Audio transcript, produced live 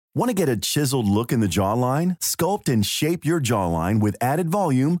Want to get a chiseled look in the jawline? Sculpt and shape your jawline with added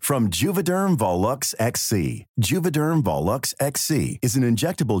volume from Juvederm Volux XC. Juvederm Volux XC is an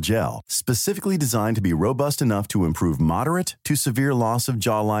injectable gel specifically designed to be robust enough to improve moderate to severe loss of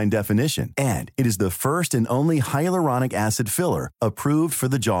jawline definition. And it is the first and only hyaluronic acid filler approved for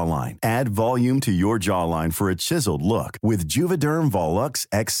the jawline. Add volume to your jawline for a chiseled look with Juvederm Volux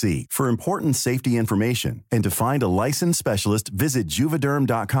XC. For important safety information and to find a licensed specialist, visit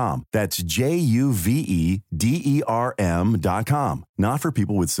juvederm.com. That's JUVEDERM.com. Not for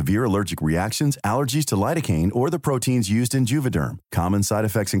people with severe allergic reactions, allergies to lidocaine, or the proteins used in Juvederm. Common side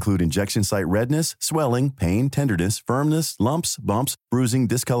effects include injection site redness, swelling, pain, tenderness, firmness, lumps, bumps, bruising,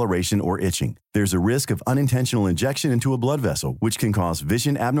 discoloration, or itching. There's a risk of unintentional injection into a blood vessel, which can cause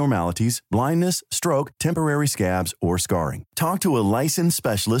vision abnormalities, blindness, stroke, temporary scabs, or scarring. Talk to a licensed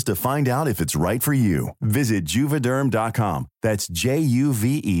specialist to find out if it's right for you. Visit Juvederm.com. That's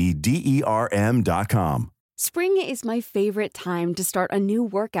JUVEDERM.com. Spring is my favorite time to start a new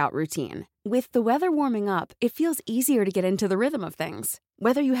workout routine. With the weather warming up, it feels easier to get into the rhythm of things.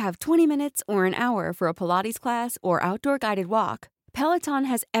 Whether you have 20 minutes or an hour for a Pilates class or outdoor guided walk, Peloton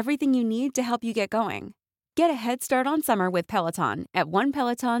has everything you need to help you get going. Get a head start on summer with Peloton at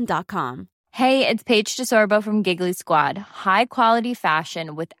onepeloton.com. Hey, it's Paige DeSorbo from Giggly Squad. High quality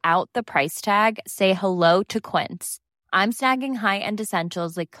fashion without the price tag. Say hello to Quince. I'm snagging high-end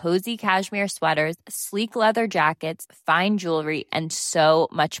essentials like cozy cashmere sweaters, sleek leather jackets, fine jewelry, and so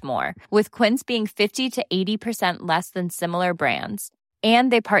much more. With Quince being 50 to 80% less than similar brands.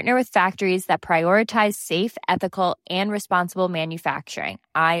 And they partner with factories that prioritize safe, ethical, and responsible manufacturing.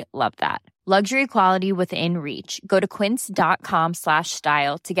 I love that. Luxury quality within reach. Go to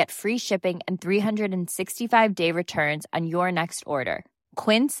quince.com/style to get free shipping and 365-day returns on your next order.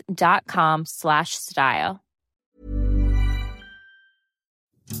 Quince.com/style.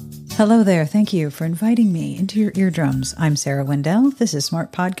 Hello there. Thank you for inviting me into your eardrums. I'm Sarah Wendell. This is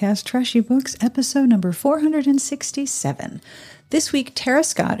Smart Podcast Trashy Books, episode number 467. This week, Tara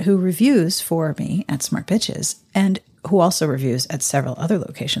Scott, who reviews for me at Smart Bitches, and who also reviews at several other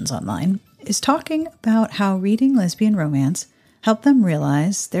locations online, is talking about how reading lesbian romance helped them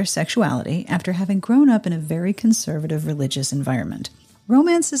realize their sexuality after having grown up in a very conservative religious environment.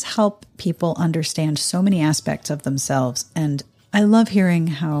 Romances help people understand so many aspects of themselves, and I love hearing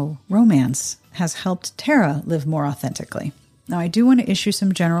how romance has helped Tara live more authentically. Now, I do want to issue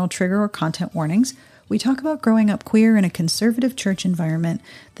some general trigger or content warnings. We talk about growing up queer in a conservative church environment,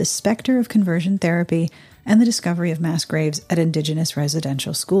 the specter of conversion therapy, and the discovery of mass graves at Indigenous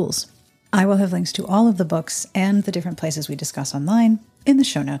residential schools. I will have links to all of the books and the different places we discuss online in the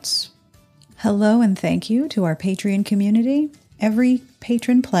show notes. Hello and thank you to our Patreon community. Every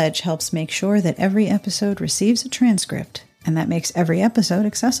patron pledge helps make sure that every episode receives a transcript, and that makes every episode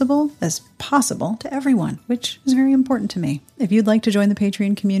accessible as possible to everyone, which is very important to me. If you'd like to join the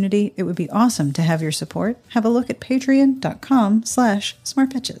Patreon community, it would be awesome to have your support. Have a look at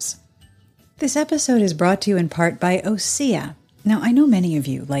patreon.com/smartbitches. This episode is brought to you in part by Osea. Now, I know many of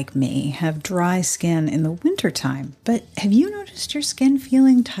you, like me, have dry skin in the wintertime, but have you noticed your skin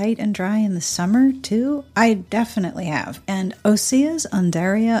feeling tight and dry in the summer, too? I definitely have. And Osea's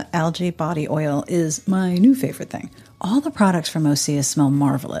Undaria Algae Body Oil is my new favorite thing. All the products from Osea smell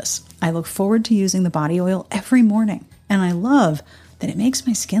marvelous. I look forward to using the body oil every morning, and I love that it makes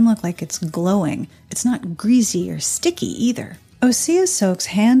my skin look like it's glowing. It's not greasy or sticky either. Osea soaks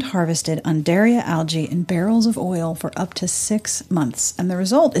hand-harvested Undaria algae in barrels of oil for up to 6 months, and the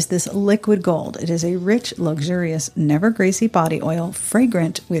result is this liquid gold. It is a rich, luxurious, never greasy body oil,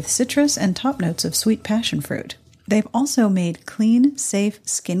 fragrant with citrus and top notes of sweet passion fruit. They've also made clean, safe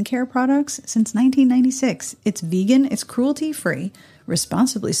skincare products since 1996. It's vegan, it's cruelty-free,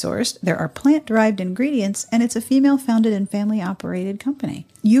 responsibly sourced, there are plant-derived ingredients, and it's a female-founded and family-operated company.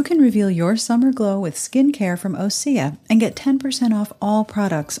 You can reveal your summer glow with skincare from Osea and get 10% off all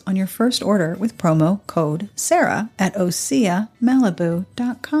products on your first order with promo code SARAH at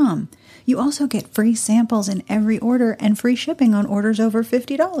OseaMalibu.com. You also get free samples in every order and free shipping on orders over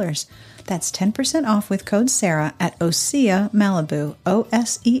 $50. That's 10% off with code SARAH at OseaMalibu,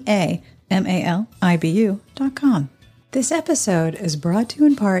 OseaMalibu.com. This episode is brought to you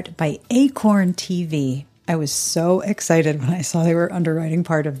in part by Acorn TV. I was so excited when I saw they were underwriting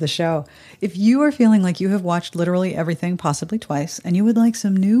part of the show. If you are feeling like you have watched literally everything possibly twice, and you would like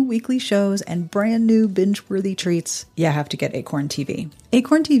some new weekly shows and brand new binge-worthy treats, you have to get Acorn TV.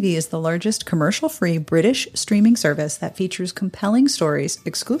 Acorn TV is the largest commercial-free British streaming service that features compelling stories,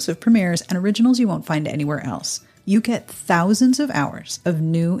 exclusive premieres, and originals you won't find anywhere else. You get thousands of hours of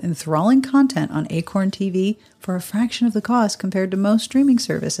new, enthralling content on Acorn TV for a fraction of the cost compared to most streaming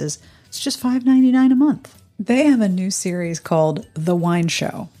services. It's just $5.99 a month. They have a new series called The Wine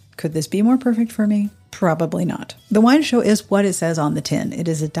Show. Could this be more perfect for me? Probably not. The Wine Show is what it says on the tin. It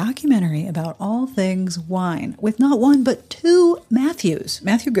is a documentary about all things wine, with not one but two Matthews,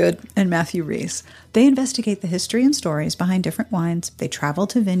 Matthew Good and Matthew Reese. They investigate the history and stories behind different wines. They travel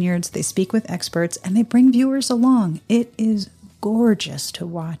to vineyards, they speak with experts, and they bring viewers along. It is gorgeous to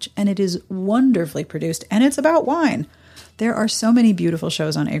watch, and it is wonderfully produced, and it's about wine. There are so many beautiful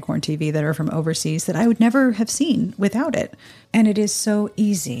shows on Acorn TV that are from overseas that I would never have seen without it. And it is so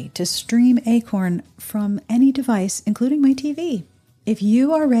easy to stream Acorn from any device, including my TV. If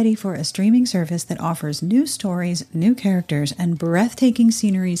you are ready for a streaming service that offers new stories, new characters, and breathtaking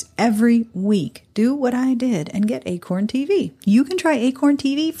sceneries every week, do what I did and get Acorn TV. You can try Acorn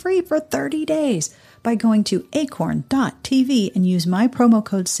TV free for 30 days by going to acorn.tv and use my promo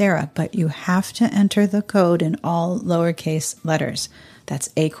code Sarah, but you have to enter the code in all lowercase letters. That's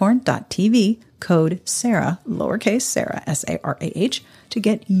acorn.tv, code Sarah, lowercase Sarah, S-A-R-A-H, to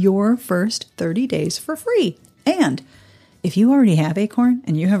get your first 30 days for free. And if you already have Acorn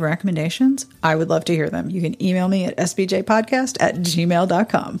and you have recommendations, I would love to hear them. You can email me at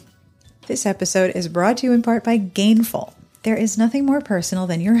sbjpodcast@gmail.com. This episode is brought to you in part by Gainful. There is nothing more personal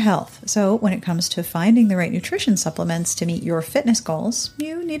than your health. So when it comes to finding the right nutrition supplements to meet your fitness goals,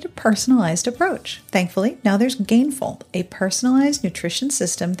 you need a personalized approach. Thankfully, now there's Gainful, a personalized nutrition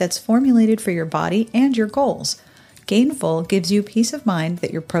system that's formulated for your body and your goals. Gainful gives you peace of mind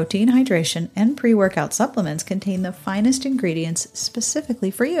that your protein, hydration, and pre-workout supplements contain the finest ingredients specifically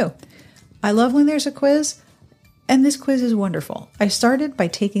for you. I love when there's a quiz, and this quiz is wonderful. I started by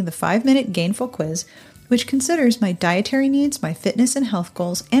taking the 5-minute Gainful quiz, which considers my dietary needs, my fitness and health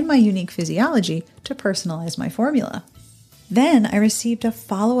goals, and my unique physiology to personalize my formula. Then I received a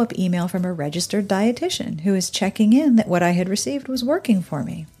follow-up email from a registered dietitian who is checking in that what I had received was working for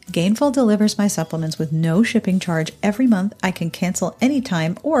me. Gainful delivers my supplements with no shipping charge every month. I can cancel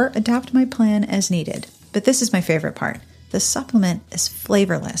anytime or adapt my plan as needed. But this is my favorite part. The supplement is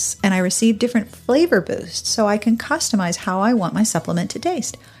flavorless, and I receive different flavor boosts so I can customize how I want my supplement to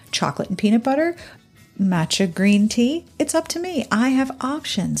taste. Chocolate and peanut butter, matcha green tea, it's up to me. I have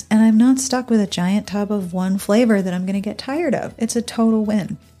options, and I'm not stuck with a giant tub of one flavor that I'm going to get tired of. It's a total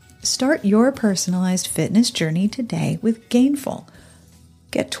win. Start your personalized fitness journey today with Gainful.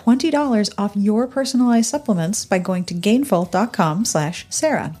 Get $20 off your personalized supplements by going to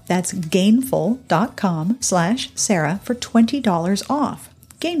gainful.com/Sarah. That's gainful.com/Sarah for $20 off.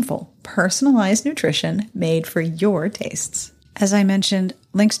 Gainful, personalized nutrition made for your tastes. As I mentioned,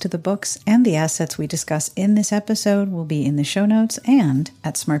 links to the books and the assets we discuss in this episode will be in the show notes and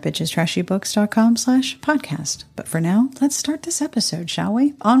at smartbitchestrashyBooks.com/podcast. But for now, let's start this episode, shall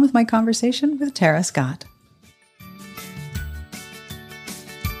we? On with my conversation with Tara Scott.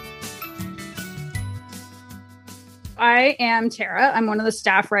 I am Tara. I'm one of the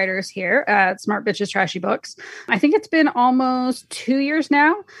staff writers here at Smart Bitches Trashy Books. I think it's been almost 2 years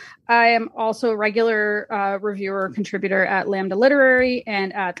now. I am also a regular reviewer contributor at Lambda Literary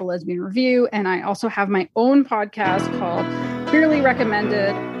and at the Lesbian Review. And I also have my own podcast called Queerly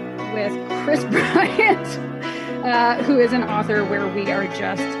Recommended with Chris Bryant, who is an author where we are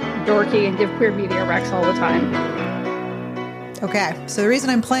just dorky and give queer media recs all the time. Okay, so the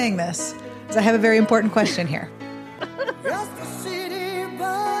reason I'm playing this is I have a very important question here. Just a city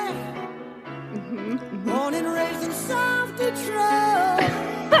boy, born and raised in South Detroit.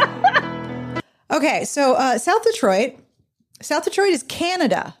 Okay, so South Detroit is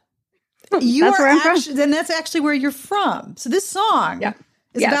Canada. You That's are where I'm from. actually, then that's actually where you're from. So this song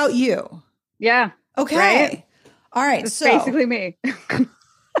is about you. Yeah. Okay. Right? All right. It's so basically me. you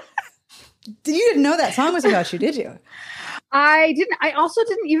didn't know that song was about you, did you? I didn't. I also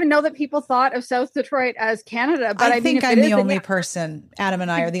didn't even know that people thought of South Detroit as Canada. But I think if I'm it the is, then only yeah. person. Adam and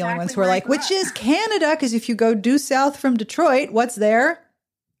I are the only ones Exactly who are where I like, grew which up. is Canada? Because if you go due south from Detroit, what's there?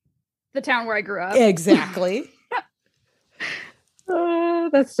 The town where I grew up. Exactly.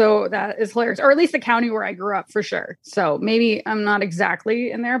 That is hilarious. Or at least the county where I grew up for sure. So maybe I'm not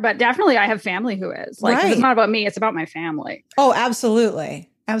exactly in there, but definitely I have family who is. Like, 'cause Right. it's not about me, it's about my family. Oh, absolutely.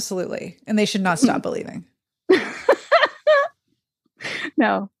 Absolutely. And they should not stop believing.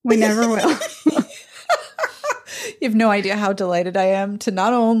 No, we never will. You have no idea how delighted I am to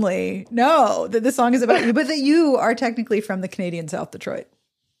not only know that this song is about you, but that you are technically from the Canadian South Detroit.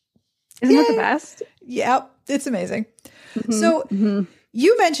 Isn't that Yay. the best? Yep. It's amazing. So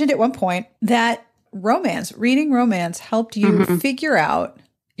you mentioned at one point that reading romance helped you figure out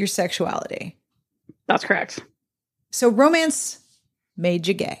your sexuality. That's correct. So romance made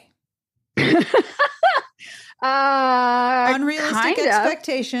you gay. Unrealistic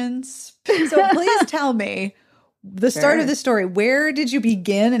expectations. So please tell me the start of the story. Where did you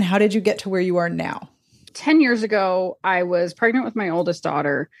begin and how did you get to where you are now? 10 years ago, I was pregnant with my oldest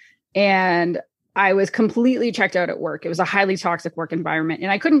daughter and I was completely checked out at work. It was a highly toxic work environment and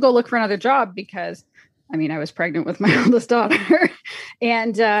I couldn't go look for another job because I was pregnant with my oldest daughter.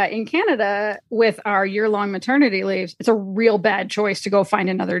 And in Canada, with our year-long maternity leaves, it's a real bad choice to go find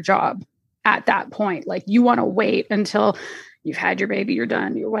another job at that point. Like you want to wait until you've had your baby, you're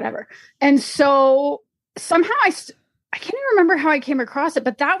done, you're whatever. And so somehow I can't even remember how I came across it,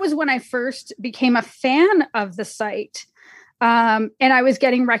 but that was when I first became a fan of the site. And I was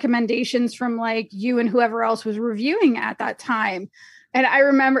getting recommendations from like you and whoever else was reviewing at that time. And I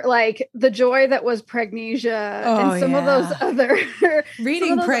remember like the joy that was Pregnesia and some of those other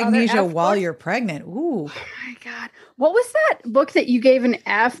reading Pregnesia while you're pregnant. Ooh. Oh my God. What was that book that you gave an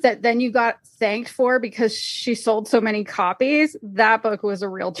F that then you got thanked for because she sold so many copies? That book was a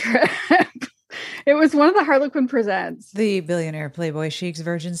real trip. It was one of the Harlequin Presents. The Billionaire Playboy Chic's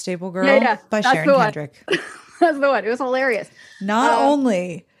Virgin Stable Girl by That's Sharon Kendrick. That's the one. It was hilarious. Not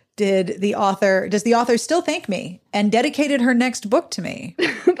only does the author still thank me and dedicated her next book to me.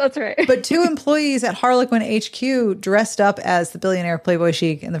 That's right. But 2 employees at Harlequin HQ dressed up as the Billionaire Playboy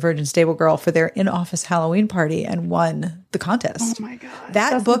Chic and the Virgin Stable Girl for their in-office Halloween party and won the contest. Oh my God.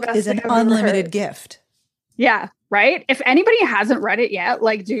 That book is an unlimited gift. Yeah, right? If anybody hasn't read it yet,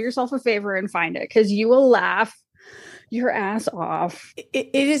 like do yourself a favor and find it because you will laugh your ass off. It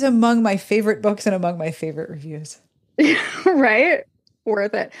is among my favorite books and among my favorite reviews. Right?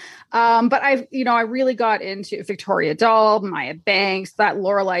 Worth it. But I really got into Victoria Dahl, Maya Banks, that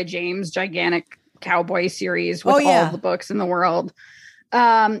Lorelei James gigantic cowboy series with all the books in the world.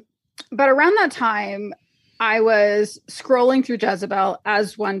 But around that time, I was scrolling through Jezebel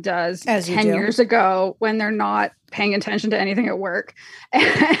as one does 10 years ago when they're not paying attention to anything at work.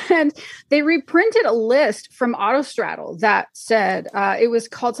 And they reprinted a list from Autostraddle that said it was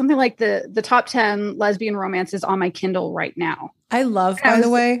called something like the top 10 lesbian romances on my Kindle right now. I love, by the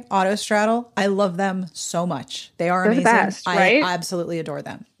way, Autostraddle. I love them so much. They're amazing. The best, right? I absolutely adore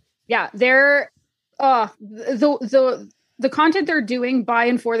them. Yeah, they're the content they're doing by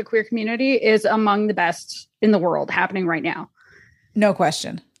and for the queer community is among the best in the world happening right now. No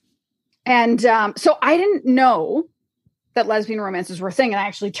question. And so I didn't know that lesbian romances were a thing. And I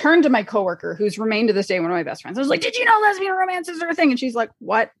actually turned to my coworker, who's remained to this day one of my best friends. I was like, did you know lesbian romances are a thing? And she's like,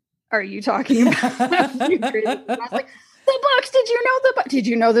 what are you talking about? You crazy? And I was like, the books, did you know the book? Did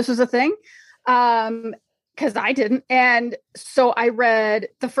you know this was a thing? Because I didn't. And so I read,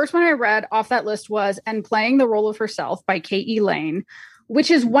 the first one I read off that list was And Playing the Role of Herself by K.E. Lane,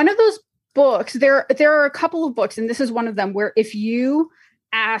 which is one of those books. There are a couple of books, and this is one of them, where if you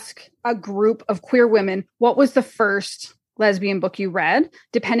ask a group of queer women, what was the first lesbian book you read,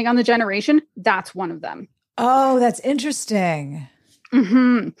 depending on the generation, that's one of them. Oh, that's interesting.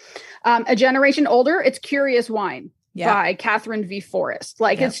 Mm-hmm. A generation older, it's Curious Wine. By Catherine V. Forrest.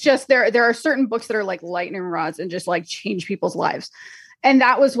 It's just there are certain books that are like lightning rods and just like change people's lives. And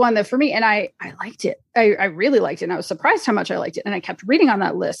that was one that for me, and I liked it. I really liked it. And I was surprised how much I liked it. And I kept reading on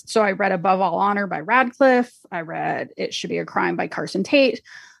that list. So I read Above All Honor by Radcliffe. I read It Should Be a Crime by Carson Tate.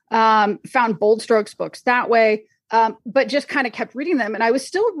 Found Bold Strokes books that way. But just kind of kept reading them. And I was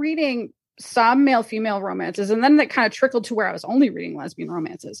still reading some male-female romances. And then that kind of trickled to where I was only reading lesbian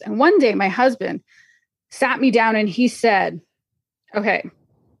romances. And one day my husband sat me down and he said, okay,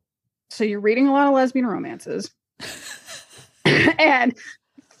 so you're reading a lot of lesbian romances and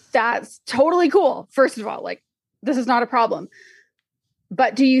that's totally cool. First of all, like, this is not a problem,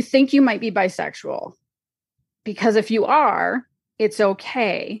 but do you think you might be bisexual? Because if you are, it's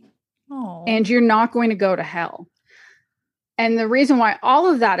okay. Aww. And you're not going to go to hell. And the reason why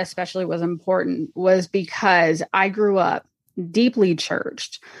all of that especially was important was because I grew up deeply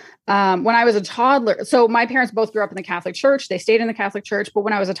churched. When I was a toddler, so my parents both grew up in the Catholic Church. They stayed in the Catholic Church, but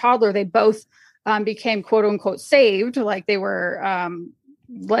when I was a toddler, they both became quote unquote saved. Like they were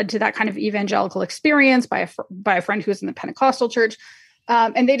led to that kind of evangelical experience by a friend who was in the Pentecostal church.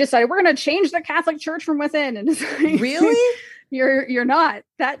 And they decided we're going to change the Catholic Church from within. And it's like, really? You're not.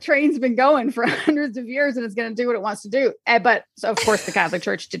 That train's been going for hundreds of years and it's going to do what it wants to do. But so of course, the Catholic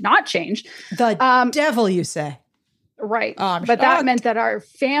Church did not change. The devil, you say? Right. But that meant that our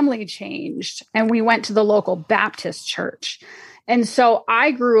family changed and we went to the local Baptist church. And so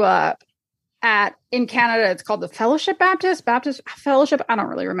I grew up in Canada, it's called the Fellowship Baptist Fellowship. I don't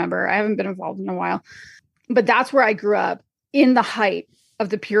really remember. I haven't been involved in a while, but that's where I grew up in the height of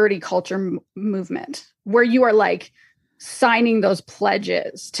the purity culture movement, where you are like signing those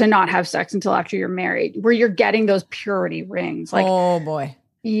pledges to not have sex until after you're married, where you're getting those purity rings. Like, oh boy.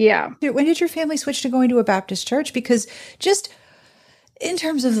 Yeah. When did your family switch to going to a Baptist church? Because just in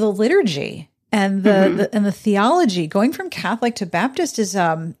terms of the liturgy and the theology, going from Catholic to Baptist is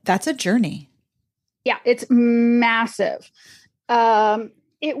that's a journey. Yeah, it's massive.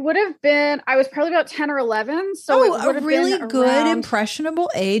 It would have been, I was probably about 10 or 11. So it would have really been good, around, impressionable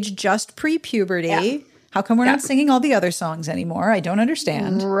age, just pre-puberty. Yeah. How come we're not singing all the other songs anymore? I don't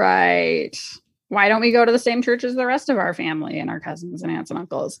understand. Right. Why don't we go to the same church as the rest of our family and our cousins and aunts and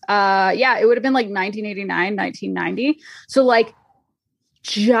uncles? It would have been like 1989, 1990. So like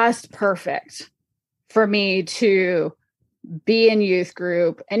just perfect for me to be in youth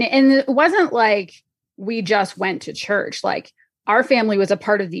group. And it wasn't like we just went to church. Like our family was a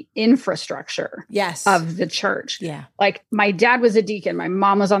part of the infrastructure of the church. Yeah. Like my dad was a deacon. My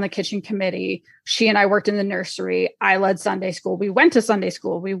mom was on the kitchen committee. She and I worked in the nursery. I led Sunday school. We went to Sunday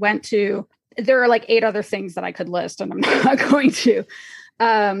school. There are like 8 other things that I could list and I'm not going to.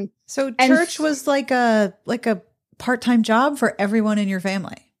 So church was like a part-time job for everyone in your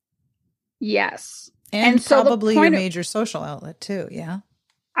family. Yes. And so probably your major social outlet too. Yeah.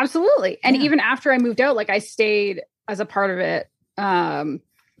 Absolutely. And even after I moved out, like I stayed as a part of it.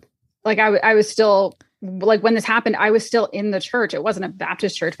 Like I was still, like when this happened, I was still in the church. It wasn't a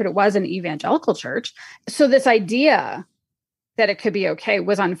Baptist church, but it was an evangelical church. So this idea that it could be okay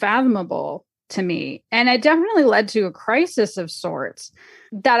was unfathomable to me. And it definitely led to a crisis of sorts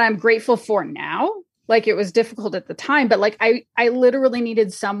that I'm grateful for now. Like it was difficult at the time, but like I literally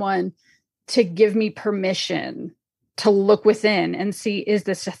needed someone to give me permission to look within and see, is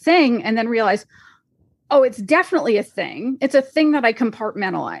this a thing? And then realize, oh, it's definitely a thing. It's a thing that I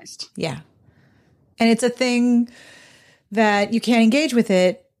compartmentalized. Yeah. And it's a thing that you can't engage with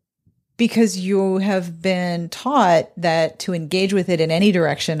it because you have been taught that to engage with it in any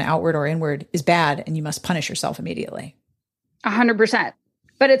direction, outward or inward, is bad and you must punish yourself immediately. 100%.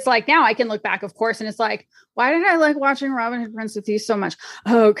 But it's like now I can look back, of course, and it's like, why did I like watching Robin Hood, Prince of Thieves so much?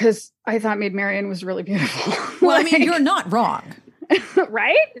 Oh, because I thought Maid Marian was really beautiful. Well, I mean, you're not wrong.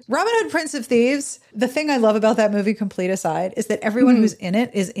 Right? Robin Hood, Prince of Thieves, the thing I love about that movie, complete aside, is that everyone who's in it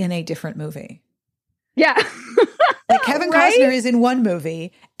is in a different movie. Yeah. Like Kevin Costner is in one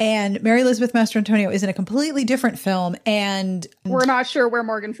movie and Mary Elizabeth Mastrantonio is in a completely different film. And we're not sure where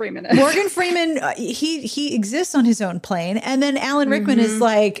Morgan Freeman is. Morgan Freeman, he exists on his own plane. And then Alan Rickman is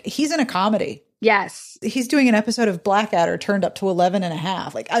like, he's in a comedy. Yes. He's doing an episode of Blackadder turned up to 11 and a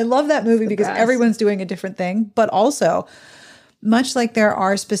half. Like I love that movie because everyone's doing a different thing, but also much like there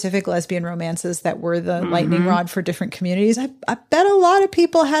are specific lesbian romances that were the lightning rod for different communities. I bet a lot of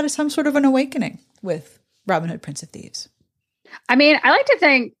people had some sort of an awakening with Robin Hood, Prince of Thieves. I mean, I like to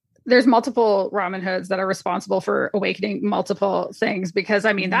think there's multiple Robin Hoods that are responsible for awakening multiple things because,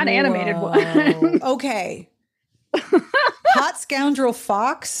 I mean, that animated one. Okay. Hot Scoundrel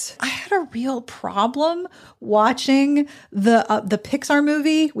Fox. I had a real problem watching the Pixar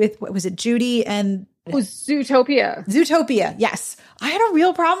movie with, what was it, Judy and... It was Zootopia. Zootopia, yes. I had a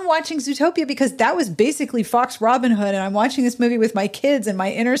real problem watching Zootopia because that was basically Fox Robin Hood, and I'm watching this movie with my kids, and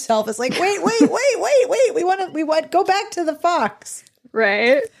my inner self is like, wait. We want go back to the Fox,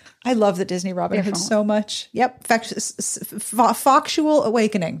 right? I love the Disney Robin Hood so much. Yep, Foxual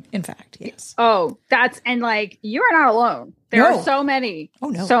awakening. In fact, yes. Oh, and like you are not alone. There are so many. Oh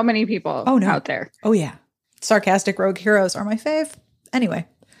no, so many people. Out there. Oh yeah, sarcastic rogue heroes are my fave. Anyway.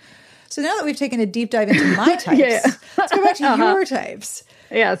 So now that we've taken a deep dive into my types, let's go back to your types.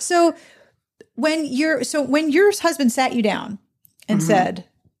 Yeah. So when your husband sat you down and said,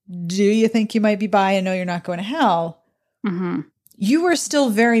 "Do you think you might be bi and know you're not going to hell?" You were still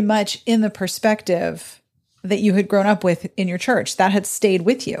very much in the perspective that you had grown up with in your church. That had stayed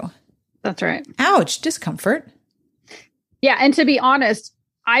with you. That's right. Ouch, discomfort. Yeah, and to be honest,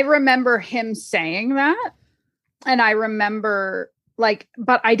 I remember him saying that, and I remember.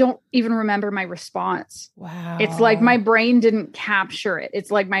 But I don't even remember my response. Wow. It's like my brain didn't capture it.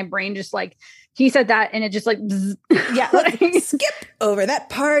 It's like my brain just like, he said that and it just like, bzz. Yeah, let's skip over that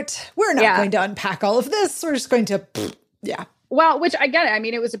part. We're not going to unpack all of this. We're just going to, Well, which I get it. I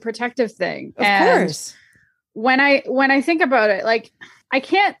mean, it was a protective thing. Of course. When I think about it, like, I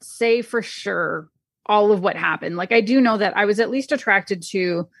can't say for sure all of what happened. Like, I do know that I was at least attracted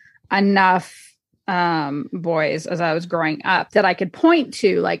to enough boys as I was growing up that I could point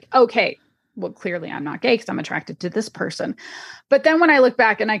to like, okay, well, clearly I'm not gay because I'm attracted to this person. But then when I look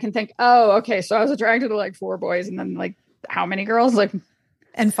back and I can think, oh, okay, so I was attracted to like 4 boys and then like how many girls? Like,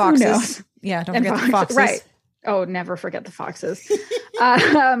 and foxes. Yeah, don't forget the foxes. Right. Oh, never forget the foxes.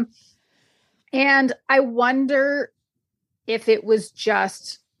 And I wonder if it was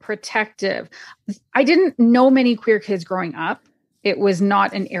just protective. I didn't know many queer kids growing up. It was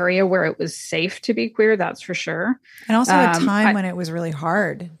not an area where it was safe to be queer, that's for sure. And also a time when it was really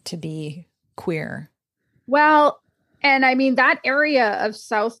hard to be queer. Well, and I mean, that area of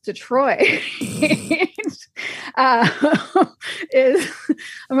South Detroit is,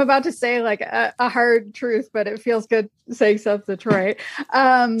 I'm about to say like a hard truth, but it feels good saying South Detroit.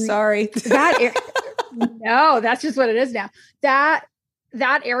 Sorry. No, that's just what it is now. That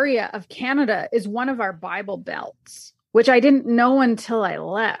area of Canada is one of our Bible belts, which I didn't know until I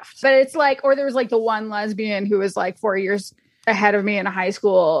left. But it's like, or there was like the one lesbian who was like 4 years ahead of me in high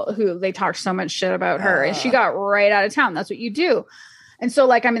school who they talked so much shit about her and she got right out of town. That's what you do. And so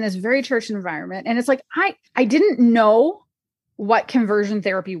like, I'm in this very church environment and it's like, I didn't know what conversion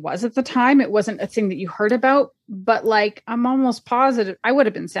therapy was at the time. It wasn't a thing that you heard about, but like, I'm almost positive I would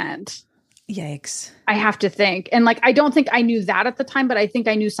have been sent. Yikes. I have to think. And like, I don't think I knew that at the time, but I think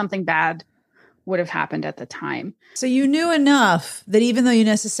I knew something bad would have happened at the time. So you knew enough that even though you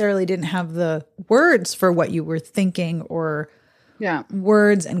necessarily didn't have the words for what you were thinking or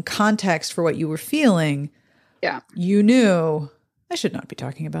words and context for what you were feeling, you knew I should not be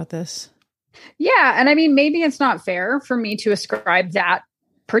talking about this. Yeah. And I mean, maybe it's not fair for me to ascribe that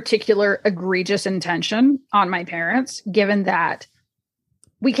particular egregious intention on my parents, given that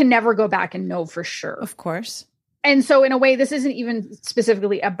we can never go back and know for sure. Of course. And so in a way, this isn't even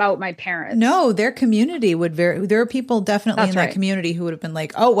specifically about my parents. No, their community would there are people definitely in that community who would have been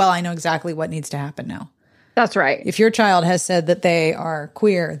like, oh, well, I know exactly what needs to happen now. That's right. If your child has said that they are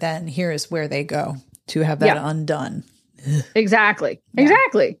queer, then here is where they go to have that undone. Exactly. Yeah.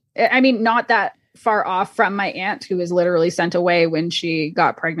 Exactly. I mean, not that far off from my aunt who was literally sent away when she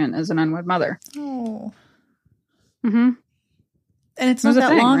got pregnant as an unwed mother. Oh. Mm-hmm. And it's not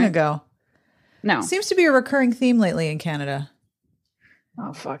that long ago. No. Seems to be a recurring theme lately in Canada.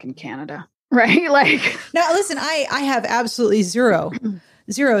 Oh, fucking Canada. Right? Like. Now, listen, I have absolutely zero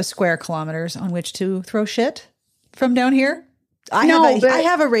square kilometers on which to throw shit from down here. I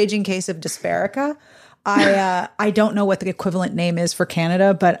have a raging case of dysphorica. I don't know what the equivalent name is for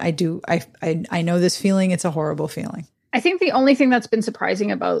Canada, but I do. I know this feeling. It's a horrible feeling. I think the only thing that's been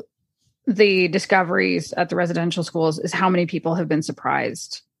surprising about the discoveries at the residential schools is how many people have been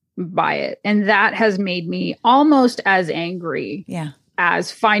surprised by it. And that has made me almost as angry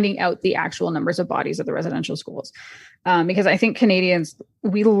as finding out the actual numbers of bodies at the residential schools. Because I think Canadians,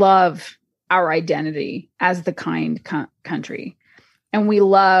 we love our identity as the kind country. And we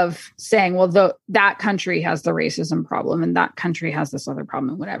love saying, well, that country has the racism problem and that country has this other problem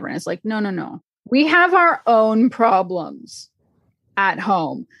and whatever. And it's like, no. We have our own problems at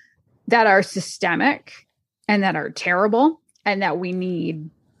home that are systemic and that are terrible and that we need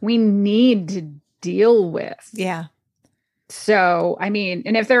to deal with. Yeah. So, I mean,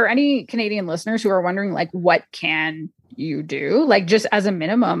 and if there are any Canadian listeners who are wondering, like, what can you do? Like, just as a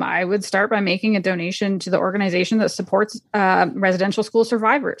minimum, I would start by making a donation to the organization that supports residential school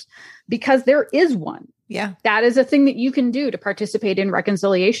survivors, because there is one. Yeah. That is a thing that you can do to participate in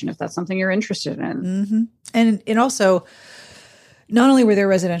reconciliation if that's something you're interested in. Mm-hmm. And also, not only were there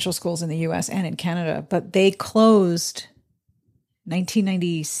residential schools in the US and in Canada, but they closed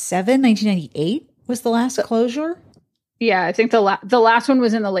 1997, 1998 was the last closure. Yeah, I think the last one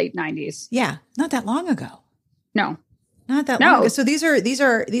was in the late 90s. Yeah, not that long ago. No. Not that long ago. So these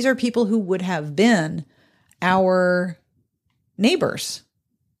are people who would have been our neighbors.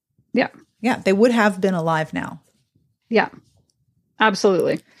 Yeah. Yeah, they would have been alive now. Yeah.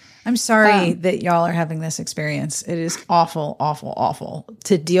 Absolutely. I'm sorry that y'all are having this experience. It is awful, awful, awful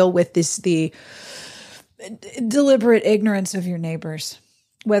to deal with the deliberate ignorance of your neighbors,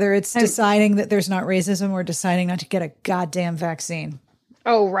 whether it's deciding that there's not racism or deciding not to get a goddamn vaccine.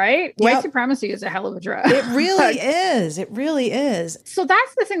 Oh, right. White supremacy is a hell of a drug. It really is. It really is. So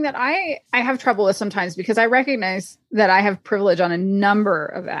that's the thing that I have trouble with sometimes, because I recognize that I have privilege on a number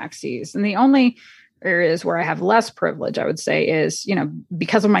of axes. And the only areas where I have less privilege, I would say, is,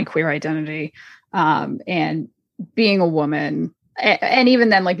 because of my queer identity and being a woman. And even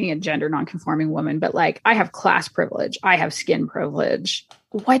then, like, being a gender nonconforming woman, but like, I have class privilege, I have skin privilege.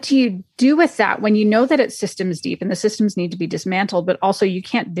 What do you do with that when you know that it's systems deep and the systems need to be dismantled, but also you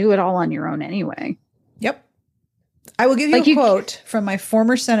can't do it all on your own anyway? Yep. I will give you a quote from my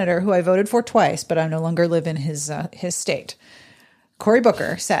former senator who I voted for twice, but I no longer live in his state. Cory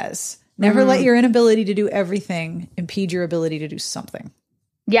Booker says, "Never let your inability to do everything impede your ability to do something."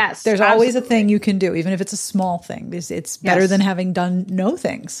 Yes. There's always a thing you can do, even if it's a small thing. It's better than having done no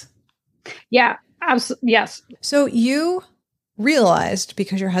things. Yeah. Absolutely. Yes. So you realized,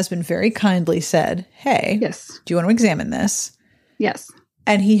 because your husband very kindly said, hey, Yes. do you want to examine this? Yes.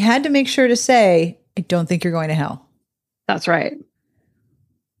 And he had to make sure to say, I don't think you're going to hell. That's right.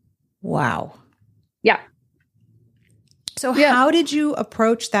 Wow. Yeah. So how did you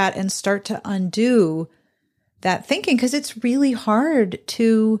approach that and start to undo that thinking? Because it's really hard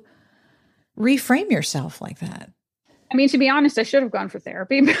to reframe yourself like that. I mean, to be honest, I should have gone for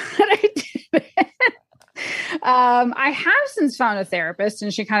therapy, but I didn't. I have since found a therapist,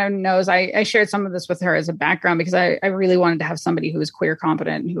 and she kind of knows. I shared some of this with her as a background because I really wanted to have somebody who was queer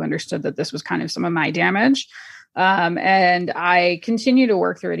competent and who understood that this was kind of some of my damage. And I continue to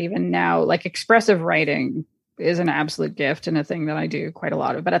work through it even now. Like, expressive writing is an absolute gift and a thing that I do quite a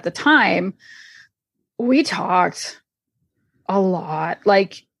lot of. But at the time, we talked a lot.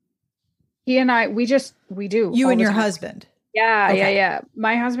 Like, he and I, we do. You and your husband. Yeah, Okay. yeah.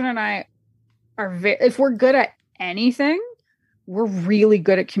 My husband and I are if we're good at anything, we're really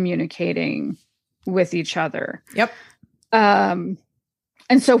good at communicating with each other. Yep. And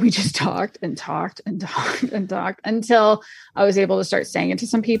so we just talked and talked and talked and talked until I was able to start saying it to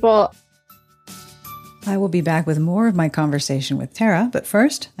some people. I will be back with more of my conversation with Tara, but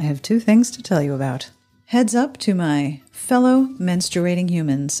first, I have 2 things to tell you about. Heads up to my fellow menstruating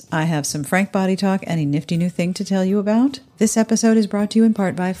humans. I have some frank body talk and a nifty new thing to tell you about. This episode is brought to you in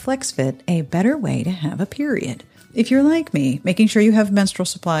part by FlexFit, a better way to have a period. If you're like me, making sure you have menstrual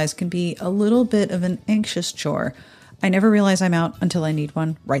supplies can be a little bit of an anxious chore. I never realize I'm out until I need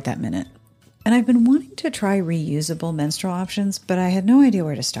one right that minute. And I've been wanting to try reusable menstrual options, but I had no idea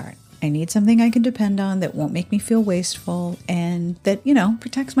where to start. I need something I can depend on that won't make me feel wasteful and that,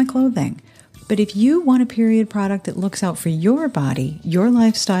 protects my clothing. But if you want a period product that looks out for your body, your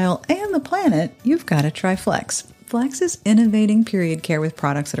lifestyle, and the planet, you've got to try Flex. Flex is innovating period care with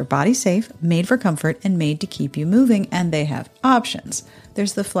products that are body safe, made for comfort, and made to keep you moving, and they have options.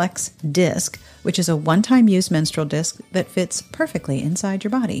 There's the Flex Disc, which is a one-time use menstrual disc that fits perfectly inside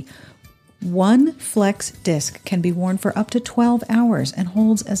your body. One Flex disc can be worn for up to 12 hours and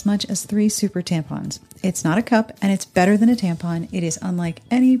holds as much as 3 super tampons. It's not a cup, and it's better than a tampon. It is unlike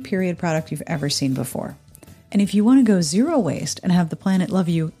any period product you've ever seen before. And if you want to go zero waste and have the planet love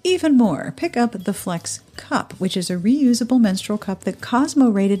you even more, pick up the Flex Cup, which is a reusable menstrual cup that Cosmo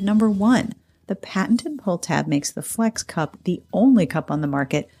rated #1. The patented pull tab makes the Flex Cup the only cup on the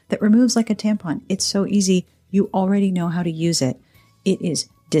market that removes like a tampon. It's so easy, you already know how to use it. It is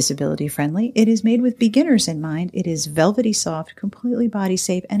disability friendly. It is made with beginners in mind. It is velvety soft, completely body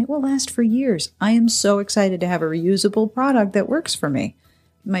safe, and it will last for years. I am so excited to have a reusable product that works for me.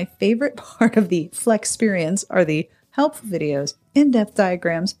 My favorite part of the Flex experience are the helpful videos, in-depth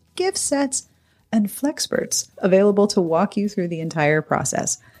diagrams, gift sets, and Flexperts available to walk you through the entire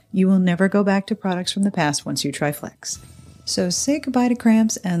process. You will never go back to products from the past once you try Flex. So say goodbye to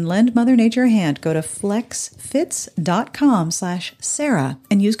cramps and lend Mother Nature a hand. Go to flexfits.com/Sarah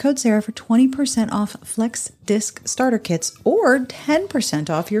and use code Sarah for 20% off Flex Disc Starter Kits or 10%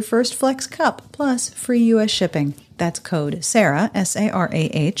 off your first Flex Cup plus free U.S. shipping. That's code Sarah,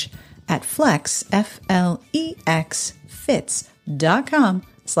 SARAH, at flex, FLEX,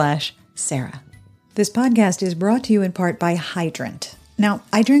 fits.com/Sarah. This podcast is brought to you in part by Hydrant. Now,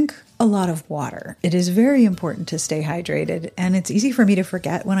 I drink a lot of water. It is very important to stay hydrated, and it's easy for me to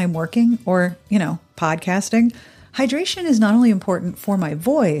forget when I'm working or, podcasting. Hydration is not only important for my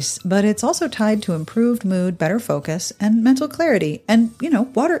voice, but it's also tied to improved mood, better focus, and mental clarity. And,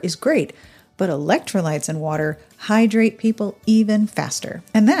 water is great, but electrolytes in water hydrate people even faster.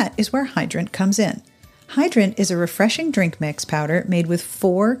 And that is where Hydrant comes in. Hydrant is a refreshing drink mix powder made with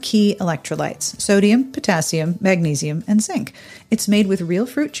 4 key electrolytes: sodium, potassium, magnesium, and zinc. It's made with real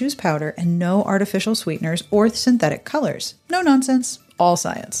fruit juice powder and no artificial sweeteners or synthetic colors. No nonsense, all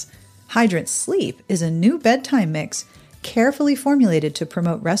science. Hydrant Sleep is a new bedtime mix carefully formulated to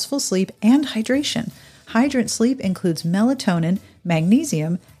promote restful sleep and hydration. Hydrant Sleep includes melatonin,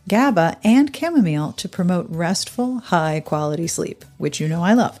 magnesium, GABA, and chamomile to promote restful, high-quality sleep, which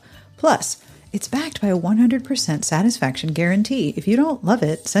I love. Plus, it's backed by a 100% satisfaction guarantee. If you don't love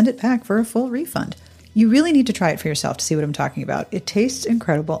it, send it back for a full refund. You really need to try it for yourself to see what I'm talking about. It tastes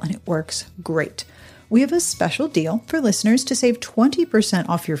incredible and it works great. We have a special deal for listeners to save 20%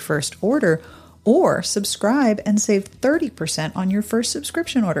 off your first order, or subscribe and save 30% on your first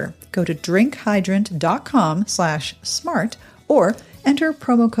subscription order. Go to drinkhydrant.com/smart or enter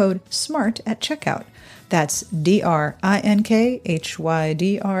promo code SMART at checkout. That's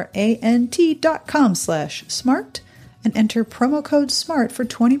drinkhydrant.com/smart and enter promo code SMART for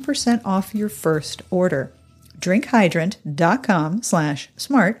 20% off your first order.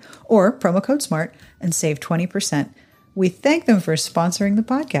 drinkhydrant.com/smart or promo code SMART and save 20%. We thank them for sponsoring the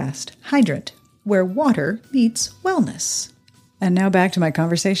podcast. Hydrant, where water meets wellness. And now back to my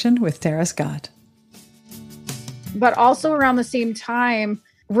conversation with Tara Scott. But also around the same time,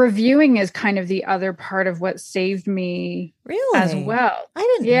 reviewing is kind of the other part of what saved me as well. I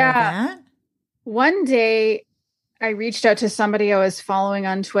didn't know that. One day I reached out to somebody I was following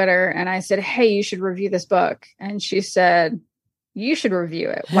on Twitter and I said, hey, you should review this book. And she said, you should review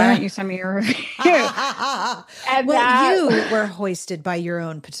it. Why don't you send me a review? And you were hoisted by your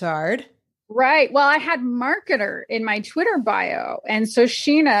own petard. Right. Well, I had marketer in my Twitter bio. And so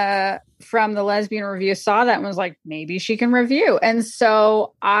Sheena from the Lesbian Review saw that and was like, maybe she can review. And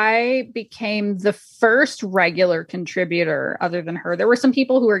so I became the first regular contributor other than her. There were some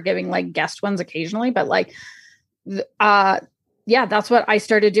people who were giving like guest ones occasionally, but like, that's what I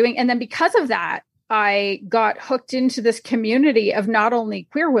started doing. And then because of that, I got hooked into this community of not only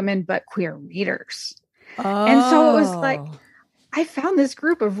queer women, but queer readers. Oh. And so it was like, I found this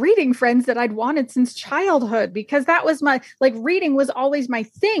group of reading friends that I'd wanted since childhood because that was reading was always my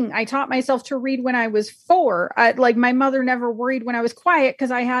thing. I taught myself to read when I was 4. My mother never worried when I was quiet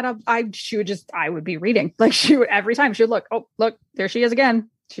because I would be reading. Like she would, every time she would look, there she is again.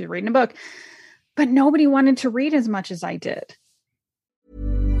 She's reading a book. But nobody wanted to read as much as I did.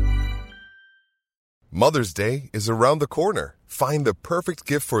 Mother's Day is around the corner. Find the perfect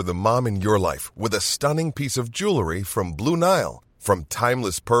gift for the mom in your life with a stunning piece of jewelry from Blue Nile. From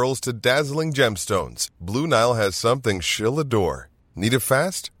timeless pearls to dazzling gemstones, Blue Nile has something she'll adore. Need it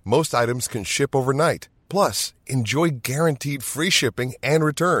fast? Most items can ship overnight. Plus, enjoy guaranteed free shipping and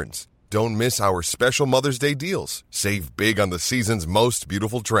returns. Don't miss our special Mother's Day deals. Save big on the season's most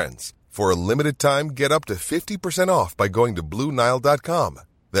beautiful trends. For a limited time, get up to 50% off by going to BlueNile.com.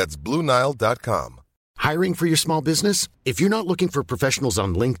 That's BlueNile.com. Hiring for your small business? If you're not looking for professionals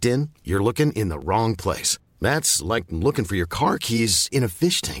on LinkedIn, you're looking in the wrong place. That's like looking for your car keys in a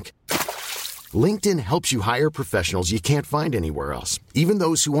fish tank. LinkedIn helps you hire professionals you can't find anywhere else, even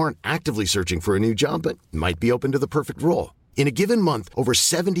those who aren't actively searching for a new job but might be open to the perfect role. In a given month, over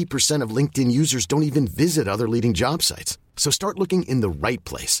 70% of LinkedIn users don't even visit other leading job sites. So start looking in the right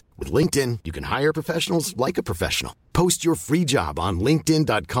place. With LinkedIn, you can hire professionals like a professional. Post your free job on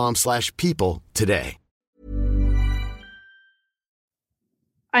linkedin.com/people today.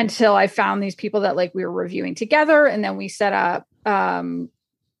 Until I found these people that we were reviewing together. And then we set up Sheena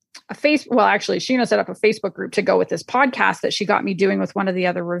set up a Facebook group to go with this podcast that she got me doing with one of the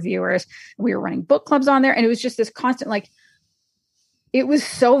other reviewers. We were running book clubs on there. And it was just this constant, it was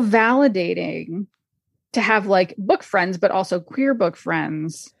so validating to have book friends, but also queer book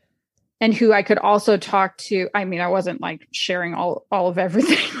friends and who I could also talk to. I mean, I wasn't sharing all of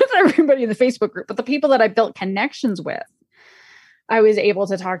everything with everybody in the Facebook group, but the people that I built connections with, I was able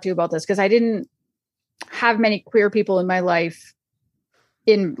to talk to about this because I didn't have many queer people in my life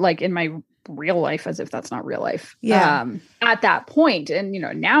in my real life, as if that's not real life. Yeah. At that point. And,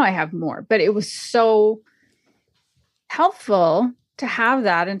 now I have more, but it was so helpful to have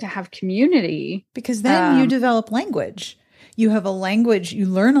that and to have community. Because then you develop language. You have a language, you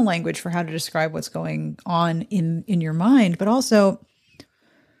learn a language for how to describe what's going on in your mind. But also,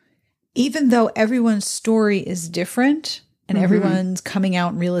 even though everyone's story is different and everyone's coming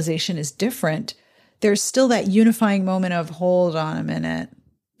out and realization is different, there's still that unifying moment of, hold on a minute.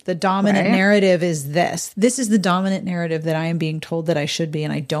 The dominant narrative is this. This is the dominant narrative that I am being told that I should be,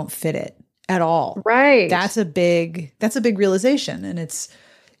 and I don't fit it at all. Right. That's a big realization. And it's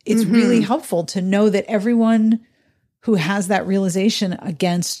really helpful to know that everyone who has that realization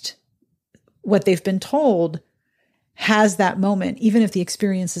against what they've been told has that moment, even if the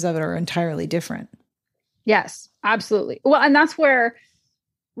experiences of it are entirely different. Yes, absolutely. Well, and that's where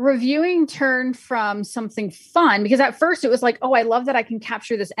reviewing turned from something fun, because at first it was I love that I can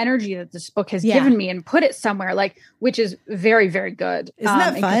capture this energy that this book has given me and put it somewhere, which is very, very good. Isn't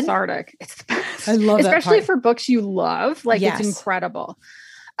that fun? And cathartic. It's the best. I love that especially part. for books you love. It's incredible.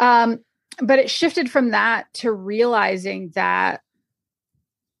 But it shifted from that to realizing that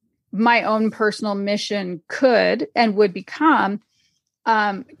my own personal mission could and would become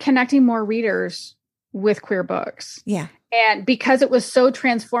connecting more readers with queer books. Yeah. And because it was so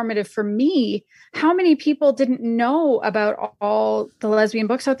transformative for me, how many people didn't know about all the lesbian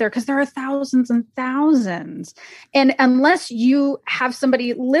books out there? Because there are thousands and thousands. And unless you have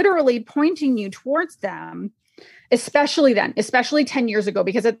somebody literally pointing you towards them, especially 10 years ago,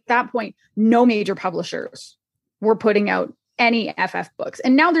 because at that point, no major publishers were putting out any FF books.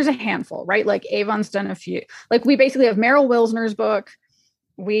 And now there's a handful, right? Avon's done a few. We basically have Meryl Wilsner's book,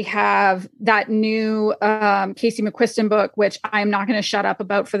 We have that new Casey McQuiston book, which I'm not going to shut up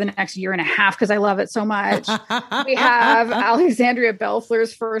about for the next year and a half because I love it so much. We have Alexandria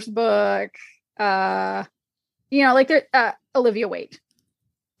Belfleur's first book. Olivia Waite.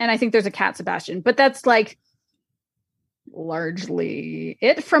 And I think there's a Cat Sebastian, but that's like largely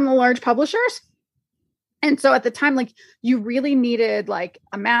it from the large publishers. And so at the time, like you really needed like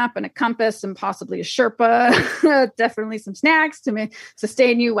a map and a compass and possibly a Sherpa, definitely some snacks to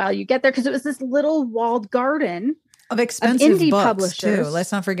sustain you while you get there. Cause it was this little walled garden of expensive indie books publishers too.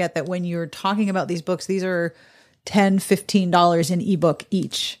 Let's not forget that when you're talking about these books, these are $10, $15 in ebook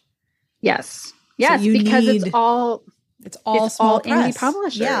each. Yes. Yes. So because it's all small indie press.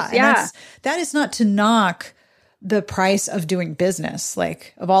 publishers. Yeah. Yeah. That is not to knock the price of doing business.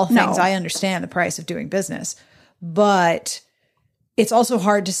 Like of all things, I understand the price of doing business, but it's also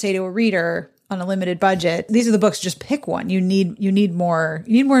hard to say to a reader on a limited budget, these are the books, just pick one. You need more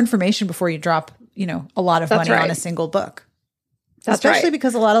information before you drop, a lot of money on a single book. Especially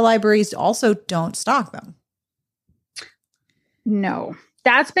because a lot of libraries also don't stock them. No.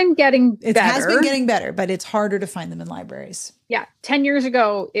 That's been getting better. It has been getting better, but it's harder to find them in libraries. Yeah. 10 years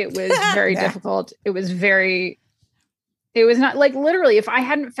ago, it was very difficult. It was not like literally, if I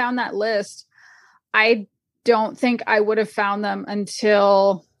hadn't found that list, I don't think I would have found them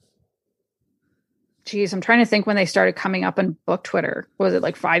until, I'm trying to think when they started coming up on book Twitter. Was it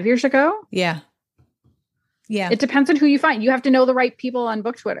like 5 years ago? Yeah. Yeah. It depends on who you find. You have to know the right people on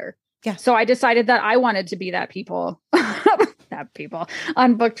book Twitter. Yeah. So I decided that I wanted to be that people.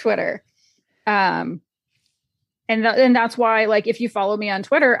 On book Twitter. And that's why, like, if you follow me on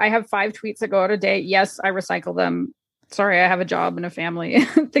Twitter, I have 5 tweets that go out a day. Yes, I recycle them. Sorry, I have a job and a family,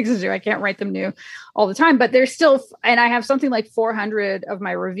 things to do. I can't write them new all the time, but there's still, and I have something like 400 of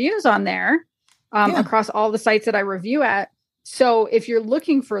my reviews on there across all the sites that I review at. So if you're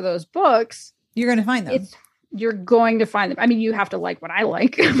looking for those books, you're going to find them. You're going to find them. I mean, you have to like what I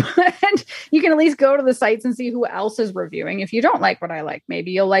like, but you can at least go to the sites and see who else is reviewing. If you don't like what I like,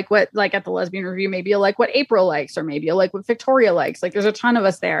 maybe you'll like what, like at the Lesbian Review, maybe you'll like what April likes, or maybe you'll like what Victoria likes. Like there's a ton of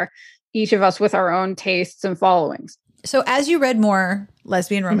us there, each of us with our own tastes and followings. So as you read more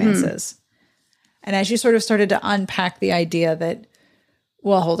lesbian romances, and as you sort of started to unpack the idea that,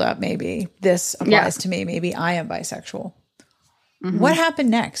 well, hold up, maybe this applies to me, maybe I am bisexual. What happened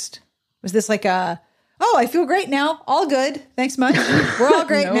next? Was this like I feel great now. All good. Thanks much. We're all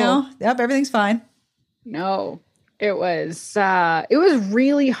great now. Yep. Everything's fine. No, it was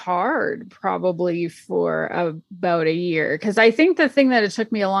really hard probably for about a year. Cause I think the thing that it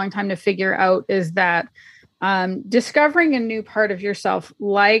took me a long time to figure out is that discovering a new part of yourself,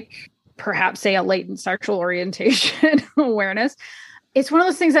 like perhaps say a latent sexual orientation awareness, it's one of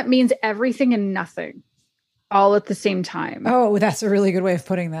those things that means everything and nothing all at the same time. Oh, that's a really good way of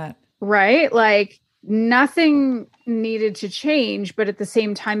putting that. Right? Like nothing needed to change, but at the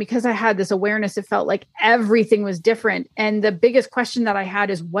same time, because I had this awareness, it felt like everything was different. And the biggest question that I had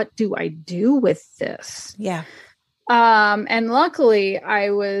is, what do I do with this? Yeah. And luckily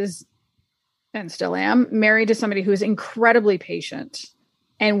I was, and still am, married to somebody who is incredibly patient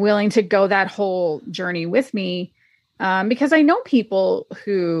and willing to go that whole journey with me. Because I know people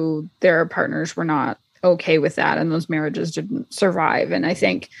who their partners were not okay with that and those marriages didn't survive. And I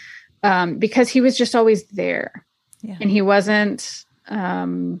think because he was just always there, and he wasn't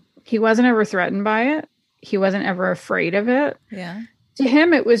ever threatened by it. He wasn't ever afraid of it. Yeah. To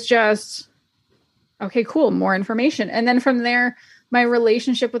him, it was just, okay, cool. More information. And then from there, my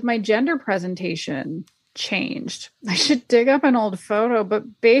relationship with my gender presentation changed. I should dig up an old photo,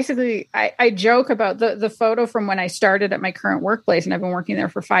 but basically I joke about the photo from when I started at my current workplace, and I've been working there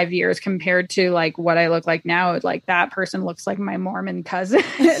for 5 years, compared to like what I look like now. Like that person looks like my Mormon cousin.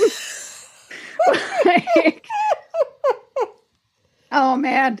 Like, oh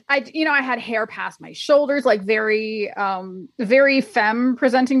man. I had hair past my shoulders, like very femme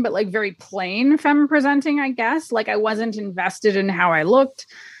presenting, but like very plain femme presenting, I guess. Like I wasn't invested in how I looked.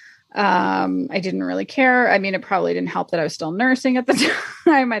 I didn't really care. I mean, it probably didn't help that I was still nursing at the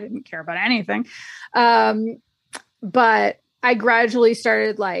time. I didn't care about anything. But I gradually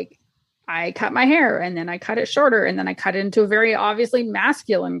started, like, I cut my hair, and then I cut it shorter, and then I cut it into a very obviously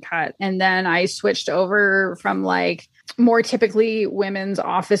masculine cut. And then I switched over from like more typically women's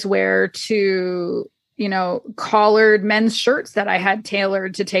office wear to, collared men's shirts that I had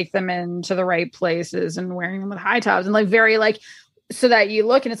tailored to take them into the right places, and wearing them with high tops, and like very like, so that you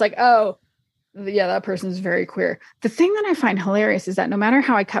look and it's like, oh yeah, that person's very queer. The thing that I find hilarious is that no matter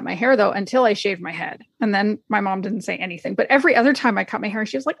how I cut my hair though, until I shaved my head, and then my mom didn't say anything, but every other time I cut my hair,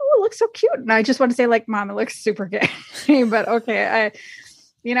 she was like, oh, it looks so cute. And I just want to say like, Mom, it looks super gay. But okay.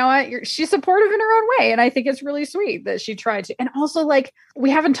 you know what? She's supportive in her own way. And I think it's really sweet that she tried to. And also, like, we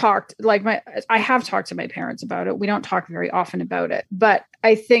haven't talked, like, I have talked to my parents about it. We don't talk very often about it. But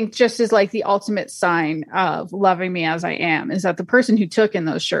I think just as like the ultimate sign of loving me as I am is that the person who took in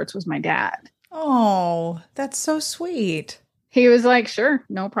those shirts was my dad. Oh, that's so sweet. He was like, sure,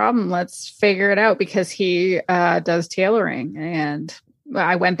 no problem. Let's figure it out, because he does tailoring. And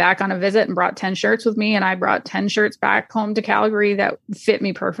I went back on a visit and brought 10 shirts with me, and I brought 10 shirts back home to Calgary that fit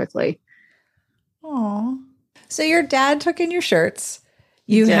me perfectly. Oh, so your dad took in your shirts.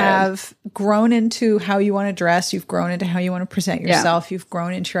 You have grown into how you want to dress. You've grown into how you want to present yourself. Yeah. You've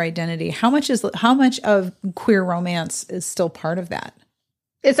grown into your identity. How much of queer romance is still part of that?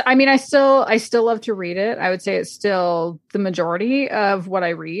 I still love to read it. I would say it's still the majority of what I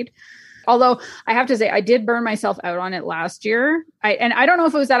read. Although I have to say, I did burn myself out on it last year. I don't know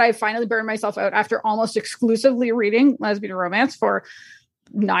if it was that I finally burned myself out after almost exclusively reading lesbian romance for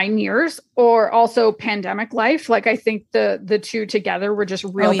 9 years, or also pandemic life. Like, I think the two together were just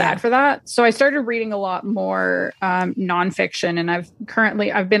real bad for that. So I started reading a lot more nonfiction, and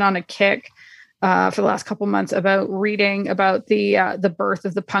I've been on a kick for the last couple months about reading about the birth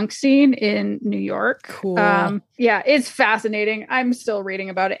of the punk scene in New York. Cool. Yeah, it's fascinating. I'm still reading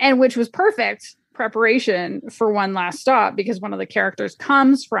about it, and which was perfect preparation for One Last Stop, because one of the characters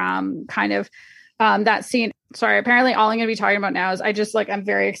comes from kind of that scene. Sorry, apparently all I'm going to be talking about now is I'm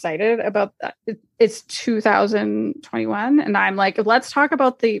very excited about that. It's 2021, and I'm like, let's talk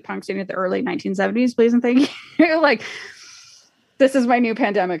about the punk scene at the early 1970s, please and thank you. Like, this is my new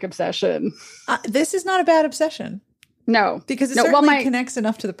pandemic obsession. This is not a bad obsession. No. Because it certainly connects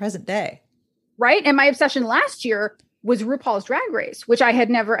enough to the present day. Right? And my obsession last year was RuPaul's Drag Race, which I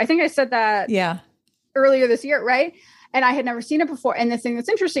think I said that earlier this year, right? And I had never seen it before. And the thing that's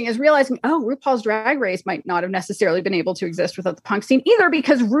interesting is realizing, RuPaul's Drag Race might not have necessarily been able to exist without the punk scene either,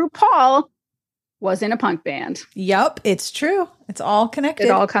 because RuPaul was in a punk band. Yep, it's true. It's all connected.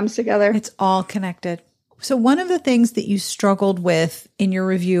 It all comes together. It's all connected. So one of the things that you struggled with in your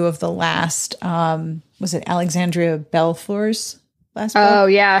review of the last, was it Alexandria Belfour's last book? Oh,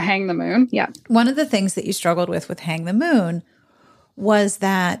 yeah, Hang the Moon. Yeah. One of the things that you struggled with Hang the Moon was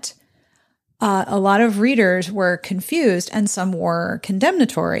that a lot of readers were confused, and some were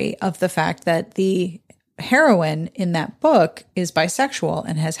condemnatory of the fact that the heroine in that book is bisexual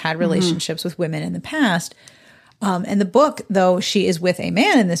and has had relationships with women in the past. And the book, though she is with a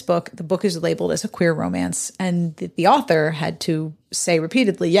man in this book, the book is labeled as a queer romance. And the author had to say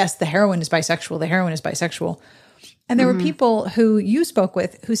repeatedly, yes, the heroine is bisexual. The heroine is bisexual. And there were people who you spoke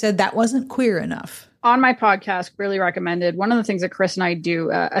with who said that wasn't queer enough. On my podcast, really recommended. One of the things that Chris and I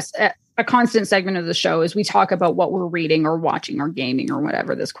do, a constant segment of the show, is we talk about what we're reading or watching or gaming or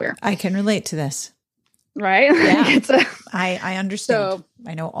whatever that's queer. I can relate to this. Right? Yeah. I understand. So,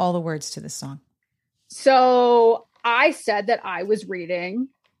 I know all the words to this song. So I said that I was reading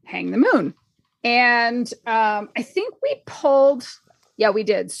Hang the Moon. And I think we pulled, we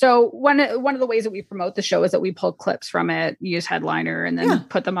did. So one of the ways that we promote the show is that we pull clips from it, use Headliner, and then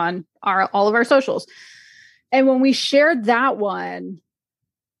put them on all of our socials. And when we shared that one,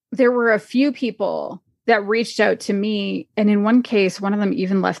 there were a few people that reached out to me. And in one case, one of them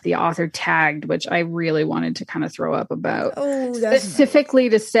even left the author tagged, which I really wanted to kind of throw up about. Oh, specifically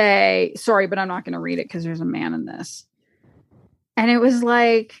nice. To say, sorry, but I'm not going to read it because there's a man in this. And it was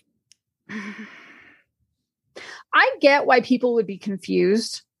like, I get why people would be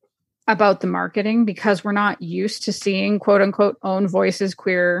confused about the marketing, because we're not used to seeing quote unquote own voices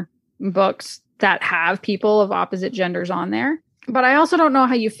queer books that have people of opposite genders on there. But I also don't know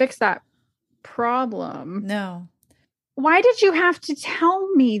how you fix that problem. No. Why did you have to tell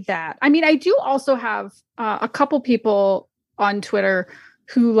me that? I mean, I do also have a couple people on Twitter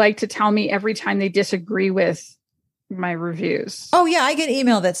who like to tell me every time they disagree with my reviews. Oh yeah, I get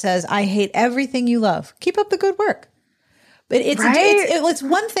email that says, I hate everything you love. Keep up the good work. But it's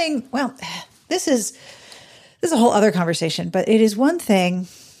one thing. Well, this is a whole other conversation, but it is one thing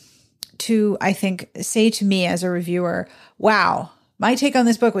to, I think, say to me as a reviewer, wow, my take on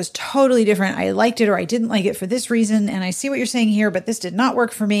this book was totally different. I liked it or I didn't like it for this reason. And I see what you're saying here, but this did not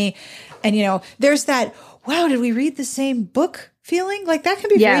work for me. And, there's that, wow, did we read the same book feeling? Like that can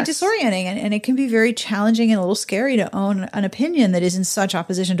be very disorienting and it can be very challenging and a little scary to own an opinion that is in such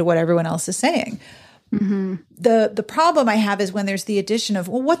opposition to what everyone else is saying. Mm-hmm. The problem I have is when there's the addition of,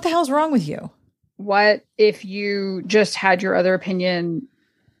 well, what the hell's wrong with you? What if you just had your other opinion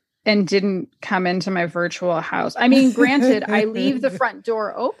and didn't come into my virtual house? I mean, granted, I leave the front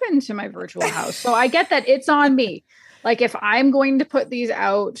door open to my virtual house. So I get that it's on me. Like if I'm going to put these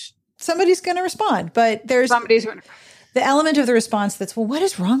out, somebody's going to respond, but The element of the response that's, well, what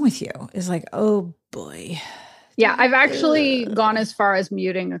is wrong with you? Is like, oh boy. Yeah, I've actually gone as far as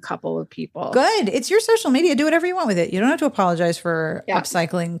muting a couple of people. Good. It's your social media. Do whatever you want with it. You don't have to apologize for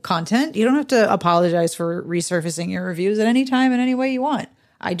upcycling content. You don't have to apologize for resurfacing your reviews at any time in any way you want.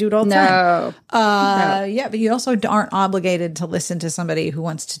 I do it all the time. No. Yeah, but you also aren't obligated to listen to somebody who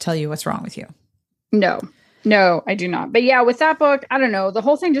wants to tell you what's wrong with you. No, I do not. But yeah, with that book, I don't know. The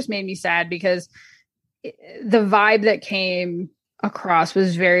whole thing just made me sad because the vibe that came across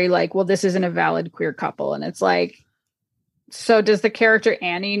was very like, well, this isn't a valid queer couple. And it's like, so does the character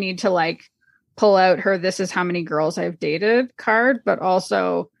Annie need to like pull out her "this is how many girls I've dated" card? But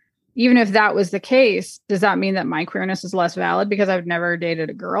also, even if that was the case, does that mean that my queerness is less valid because I've never dated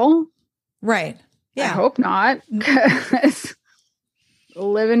a girl? Right. Yeah. I hope not. Because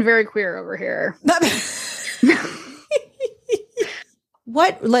living very queer over here.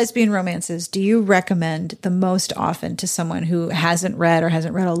 What lesbian romances do you recommend the most often to someone who hasn't read or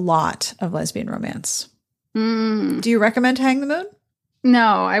hasn't read a lot of lesbian romance? Do you recommend Hang the Moon? No,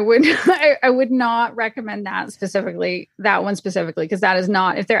 I would. I would not recommend that one specifically, because that is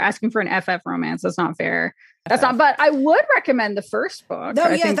not. If they're asking for an FF romance, that's not fair. That's not. But I would recommend the first book. No,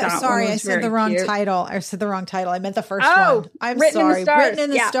 sorry, I said the wrong title. I said the wrong title. I meant the first one. I'm sorry. Written in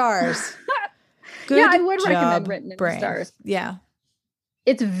the Stars. Good yeah, I would recommend Written in the Stars. Yeah.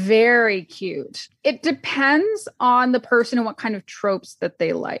 It's very cute. It depends on the person and what kind of tropes that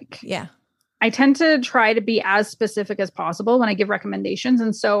they like. Yeah. I tend to try to be as specific as possible when I give recommendations.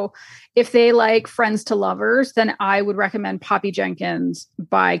 And so if they like Friends to Lovers, then I would recommend Poppy Jenkins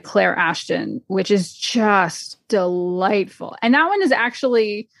by Claire Ashton, which is just delightful. And that one is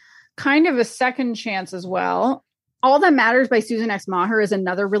actually kind of a second chance as well. All That Matters by Susan X. Maher is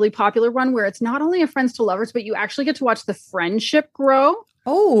another really popular one where it's not only a Friends to Lovers, but you actually get to watch the friendship grow.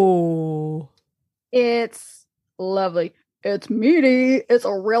 Oh, it's lovely. It's meaty. It's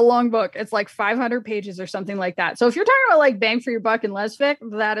a real long book. It's like 500 pages or something like that. So if you're talking about like bang for your buck and lesfic,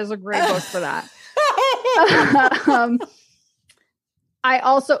 that is a great book for that. I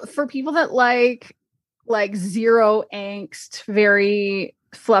also, for people that like zero angst, very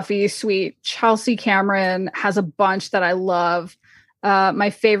fluffy, sweet, Chelsea Cameron has a bunch that I love.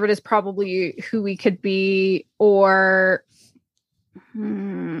 My favorite is probably Who We Could Be or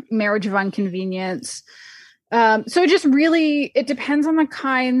Marriage of Inconvenience. So just really, it depends on the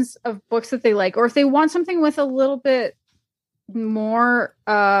kinds of books that they like, or if they want something with a little bit more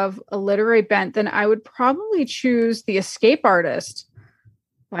of a literary bent, then I would probably choose The Escape Artist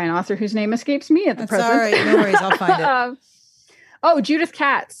by an author whose name escapes me at the present. All right, no worries, I'll find it. Judith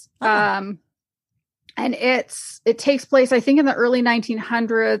Katz. And it takes place, I think, in the early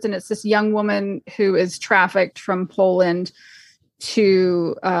 1900s, and it's this young woman who is trafficked from Poland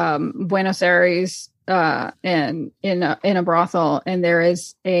to Buenos Aires in a brothel, and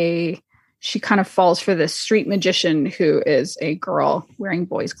she kind of falls for this street magician who is a girl wearing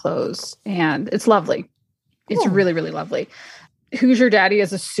boys' clothes, and it's lovely. Cool. It's really, really lovely. Who's Your Daddy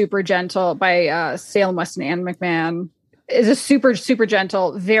is a super gentle by Salem West and Anne McMahon is a super, super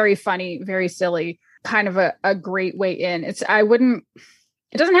gentle, very funny, very silly, kind of a great way in. It doesn't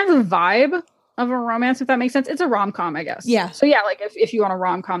have the vibe of a romance, if that makes sense. It's a rom-com, I guess. Yeah. So yeah, like if you want a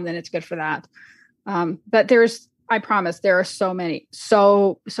rom-com, then it's good for that. But I promise there are so many,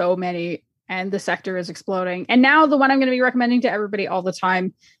 so many, and the sector is exploding. And now the one I'm going to be recommending to everybody all the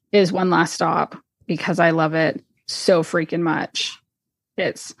time is One Last Stop, because I love it so freaking much.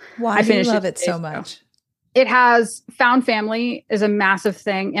 Why do you love it so much? It has found family is a massive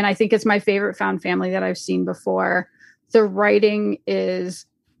thing. And I think it's my favorite found family that I've seen before. The writing is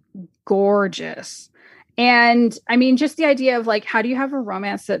gorgeous. And I mean, just the idea of like, how do you have a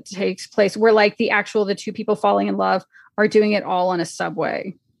romance that takes place where like the two people falling in love are doing it all on a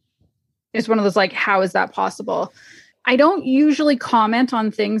subway? It's one of those, like, how is that possible? I don't usually comment on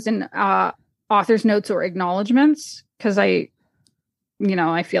things in author's notes or acknowledgements because I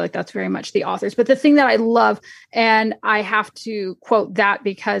feel like that's very much the author's. But the thing that I love, and I have to quote that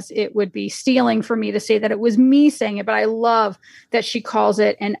because it would be stealing for me to say that it was me saying it, but I love that she calls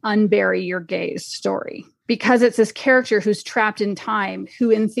it an unbury your gaze story, because it's this character who's trapped in time, who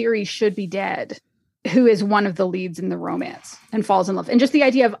in theory should be dead, who is one of the leads in the romance and falls in love. And just the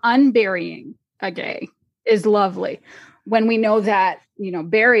idea of unburying a gay is lovely. When we know that,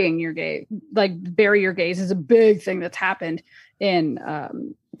 burying your gaze, like bury your gaze, is a big thing that's happened in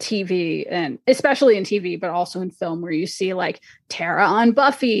TV, and especially in TV, but also in film, where you see like Tara on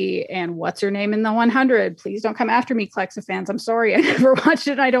Buffy and what's her name in the 100. Please don't come after me, Clexa fans. I'm sorry. I never watched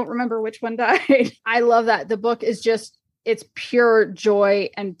it. I don't remember which one died. I love that. The book is just it's pure joy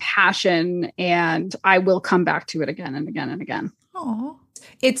and passion, and I will come back to it again and again and again. Oh,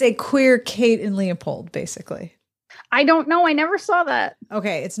 it's a queer Kate and Leopold, basically. I don't know. I never saw that.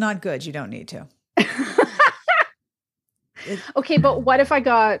 Okay, it's not good. You don't need to. Okay, but what if I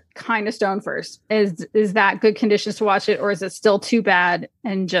got kind of stoned first? Is that good conditions to watch it, or is it still too bad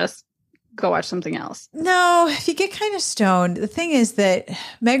and just go watch something else? No, if you get kind of stoned, the thing is that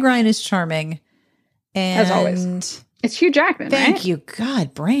Meg Ryan is charming. And as always. It's Hugh Jackman, Thank right? you.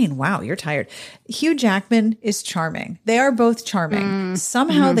 God, brain. Wow, you're tired. Hugh Jackman is charming. They are both charming.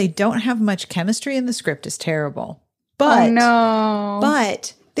 Somehow they don't have much chemistry and the script is terrible. But,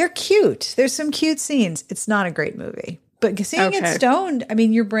 but they're cute. There's some cute scenes. It's not a great movie. But seeing it stoned, I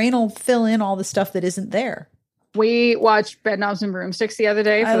mean, your brain will fill in all the stuff that isn't there. We watched Bedknobs and Broomsticks the other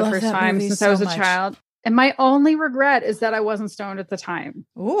day for the first time since I was a child. And my only regret is that I wasn't stoned at the time.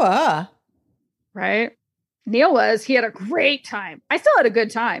 Ooh, right? Neil was. He had a great time. I still had a good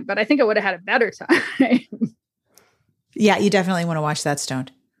time, but I think I would have had a better time. Yeah, you definitely want to watch that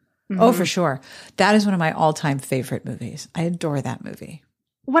stoned. Oh, for sure. That is one of my all-time favorite movies. I adore that movie.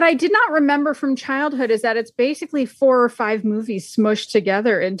 What I did not remember from childhood is that it's basically 4 or 5 movies smushed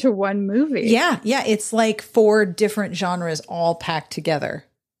together into one movie. Yeah. It's like 4 different genres all packed together.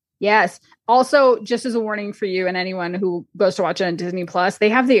 Yes. Also, just as a warning for you and anyone who goes to watch it on Disney Plus, they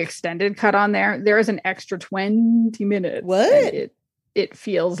have the extended cut on there. There is an extra 20 minutes. What? It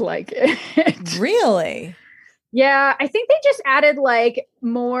feels like it. Really? Yeah, I think they just added like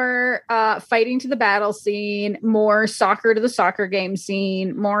more fighting to the battle scene, more soccer to the soccer game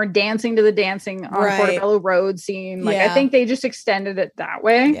scene, more dancing to the dancing on Portobello Road scene. Like, I think they just extended it that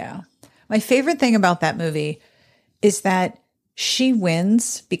way. Yeah. My favorite thing about that movie is that she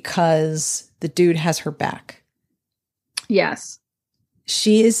wins because the dude has her back. Yes.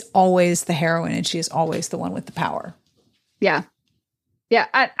 She is always the heroine and she is always the one with the power. Yeah. Yeah.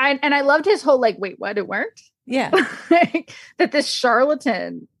 I loved his whole like, wait, what? It worked? Yeah. Like, that this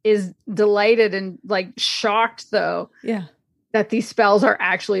charlatan is delighted and like shocked though. Yeah. That these spells are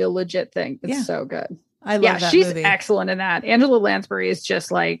actually a legit thing. It's so good. I love that she's movie. Excellent in that. Angela Lansbury is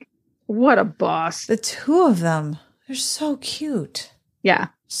just like, what a boss. The two of them, they're so cute. Yeah.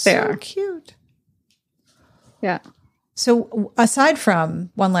 They are cute. Yeah. So aside from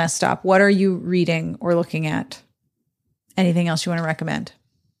One Last Stop, what are you reading or looking at? Anything else you want to recommend?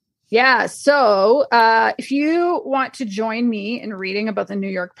 Yeah. So if you want to join me in reading about the New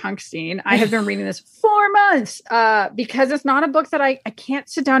York punk scene, I have been reading this 4 months because it's not a book that I can't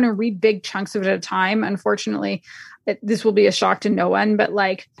sit down and read big chunks of it at a time. Unfortunately, this will be a shock to no one, but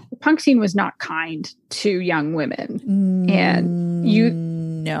like the punk scene was not kind to young women. And you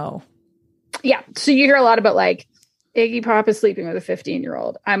know. Yeah. So you hear a lot about like Iggy Pop is sleeping with a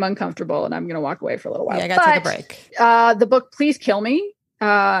 15-year-old. I'm uncomfortable and I'm going to walk away for a little while. Yeah, I got to take a break. The book, Please Kill Me.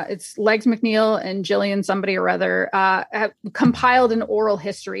 It's Legs McNeil and Jillian somebody or other have compiled an oral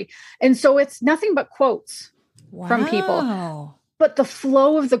history. And so it's nothing but quotes from people. But the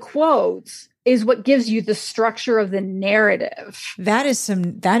flow of the quotes is what gives you the structure of the narrative. That is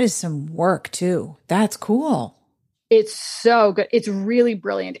some work too. That's cool. It's so good. It's really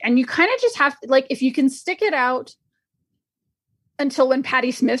brilliant. And you kind of just have to, like, if you can stick it out until when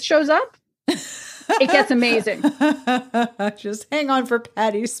Patti Smith shows up, it gets amazing. Just hang on for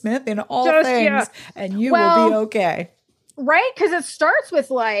Patti Smith in all things, and you will be okay. Right? Because it starts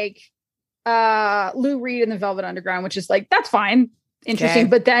with like Lou Reed and the Velvet Underground, which is like, that's fine, interesting. Okay.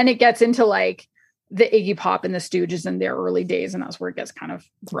 But then it gets into like the Iggy Pop and the Stooges in their early days, and that's where it gets kind of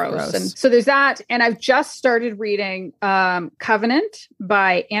gross. And so there's that. And I've just started reading Covenant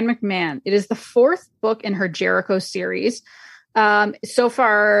by Anne McMahon. It is the 4th book in her Jericho series. So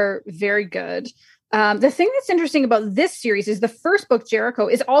far, very good. The thing that's interesting about this series is the first book, Jericho,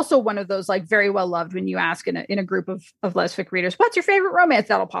 is also one of those like very well loved when you ask in a group of lesfic readers, what's your favorite romance?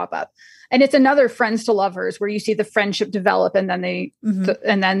 That'll pop up. And it's another friends to lovers where you see the friendship develop and then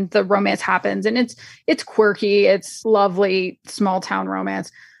and then the romance happens, and it's quirky. It's lovely small town romance.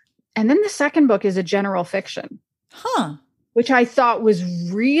 And then the second book is a general fiction, which I thought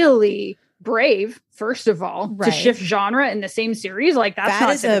was really brave, first of all, to shift genre in the same series. Like that's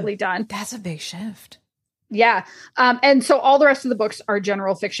not typically done. That's a big shift. Yeah. And so all the rest of the books are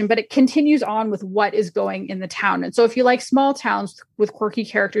general fiction, but it continues on with what is going in the town. And so if you like small towns with quirky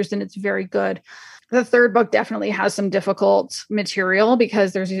characters, then it's very good. The third book definitely has some difficult material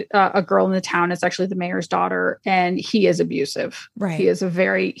because there's a girl in the town. It's actually the mayor's daughter, and he is abusive. Right. He is a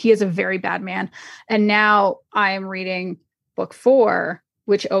very bad man. And now I am reading book 4,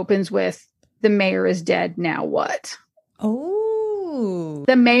 which opens with the mayor is dead. Now what? Oh,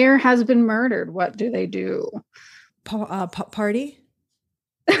 the mayor has been murdered. What do they do? party?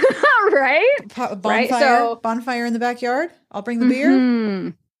 Right? Bonfire? Right, so- Bonfire in the backyard? I'll bring the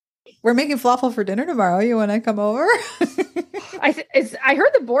beer. We're making falafel for dinner tomorrow. You want to come over? I heard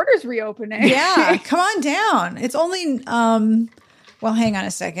the border's reopening. Yeah, come on down. It's only, well, hang on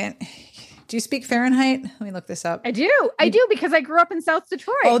a second. Do you speak Fahrenheit? Let me look this up. I do because I grew up in South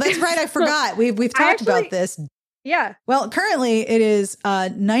Detroit. Oh, that's right. I forgot. We've talked about this. Yeah. Well, currently it is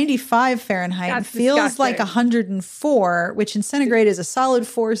 95 Fahrenheit. That's and feels disgusting. like 104, which in centigrade is a solid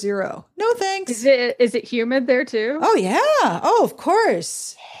 40. No thanks. Is it humid there too? Oh yeah. Oh, of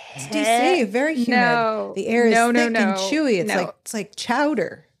course. It's DC, very humid. No. The air is thick no. and chewy. It's like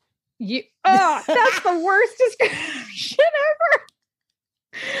chowder. That's the worst description ever.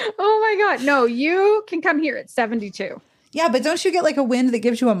 Oh my God. No, you can come here at 72. Yeah, but don't you get like a wind that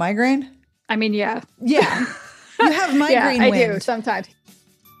gives you a migraine? I mean, yeah. Yeah. You have migraine wind. I do sometimes.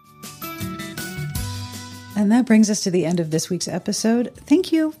 And that brings us to the end of this week's episode.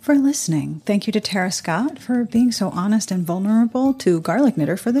 Thank you for listening. Thank you to Tara Scott for being so honest and vulnerable, to Garlic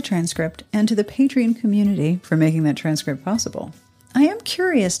Knitter for the transcript, and to the Patreon community for making that transcript possible. I am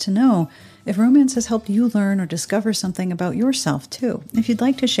curious to know if romance has helped you learn or discover something about yourself, too. If you'd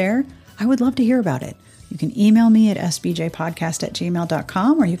like to share, I would love to hear about it. You can email me at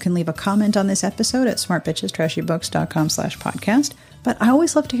sbjpodcast@gmail.com, or you can leave a comment on this episode at smartbitchestrashybooks.com/podcast. But I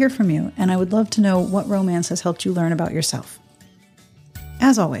always love to hear from you, and I would love to know what romance has helped you learn about yourself.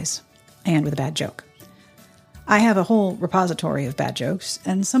 As always, and with a bad joke. I have a whole repository of bad jokes,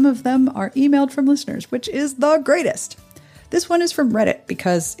 and some of them are emailed from listeners, which is the greatest. This one is from Reddit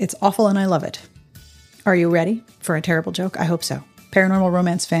because it's awful and I love it. Are you ready for a terrible joke? I hope so. Paranormal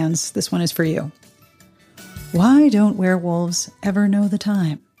romance fans, this one is for you. Why don't werewolves ever know the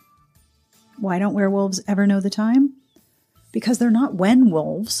time? Why don't werewolves ever know the time? Because they're not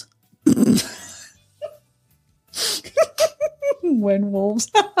when-wolves.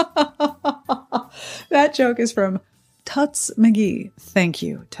 When-wolves. That joke is from Tuts McGee. Thank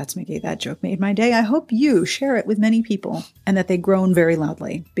you, Tuts McGee. That joke made my day. I hope you share it with many people and that they groan very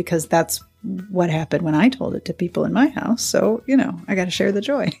loudly, because that's what happened when I told it to people in my house. So, I got to share the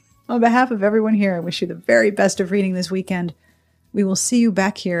joy. On behalf of everyone here, I wish you the very best of reading this weekend. We will see you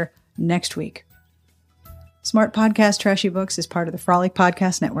back here next week. Smart Podcast Trashy Books is part of the Frolic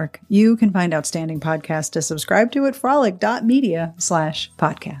Podcast Network. You can find outstanding podcasts to subscribe to at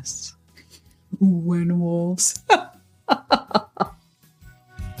frolic.media/podcasts. When wolves.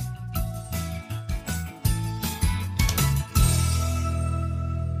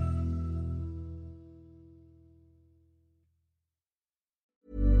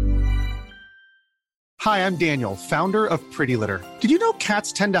 Hi, I'm Daniel, founder of Pretty Litter. Did you know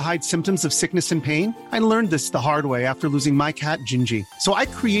cats tend to hide symptoms of sickness and pain? I learned this the hard way after losing my cat, Gingy. So I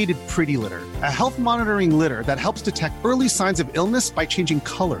created Pretty Litter, a health monitoring litter that helps detect early signs of illness by changing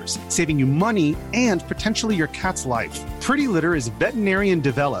colors, saving you money and potentially your cat's life. Pretty Litter is veterinarian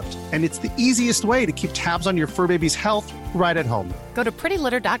developed, and it's the easiest way to keep tabs on your fur baby's health right at home. Go to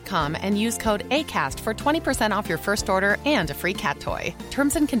prettylitter.com and use code ACAST for 20% off your first order and a free cat toy.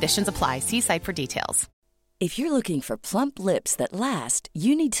 Terms and conditions apply. See site for details. If you're looking for plump lips that last,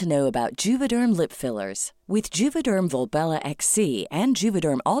 you need to know about Juvederm lip fillers. With Juvederm Volbella XC and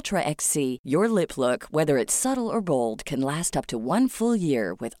Juvederm Ultra XC, your lip look, whether it's subtle or bold, can last up to 1 full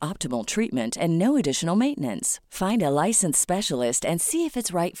year with optimal treatment and no additional maintenance. Find a licensed specialist and see if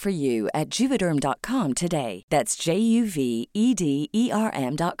it's right for you at Juvederm.com today. That's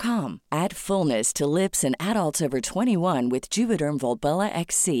JUVEDERM.com. Add fullness to lips in adults over 21 with Juvederm Volbella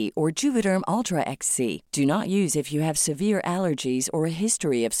XC or Juvederm Ultra XC. Do not use if you have severe allergies or a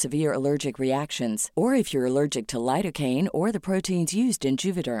history of severe allergic reactions, or if you're allergic to lidocaine or the proteins used in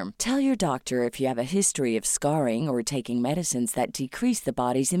Juvederm. Tell your doctor if you have a history of scarring or taking medicines that decrease the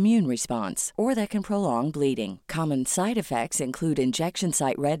body's immune response or that can prolong bleeding. Common side effects include injection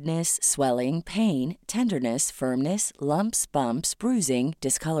site redness, swelling, pain, tenderness, firmness, lumps, bumps, bruising,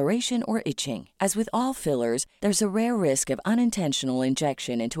 discoloration, or itching. As with all fillers, there's a rare risk of unintentional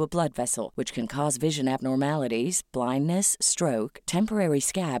injection into a blood vessel, which can cause vision abnormalities, blindness, stroke, temporary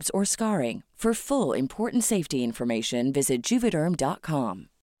scabs, or scarring. For full, important safety information, visit Juvederm.com.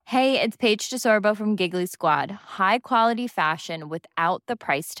 Hey, it's Paige DeSorbo from Giggly Squad. High quality fashion without the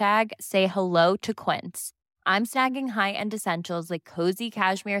price tag. Say hello to Quince. I'm snagging high-end essentials like cozy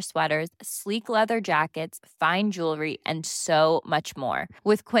cashmere sweaters, sleek leather jackets, fine jewelry, and so much more.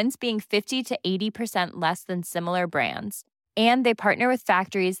 With Quince being 50 to 80% less than similar brands. And they partner with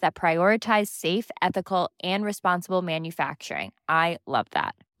factories that prioritize safe, ethical, and responsible manufacturing. I love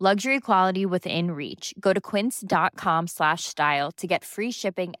that. Luxury quality within reach. Go to quince.com/style to get free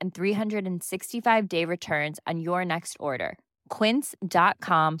shipping and 365-day returns on your next order.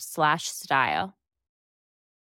 Quince.com/style.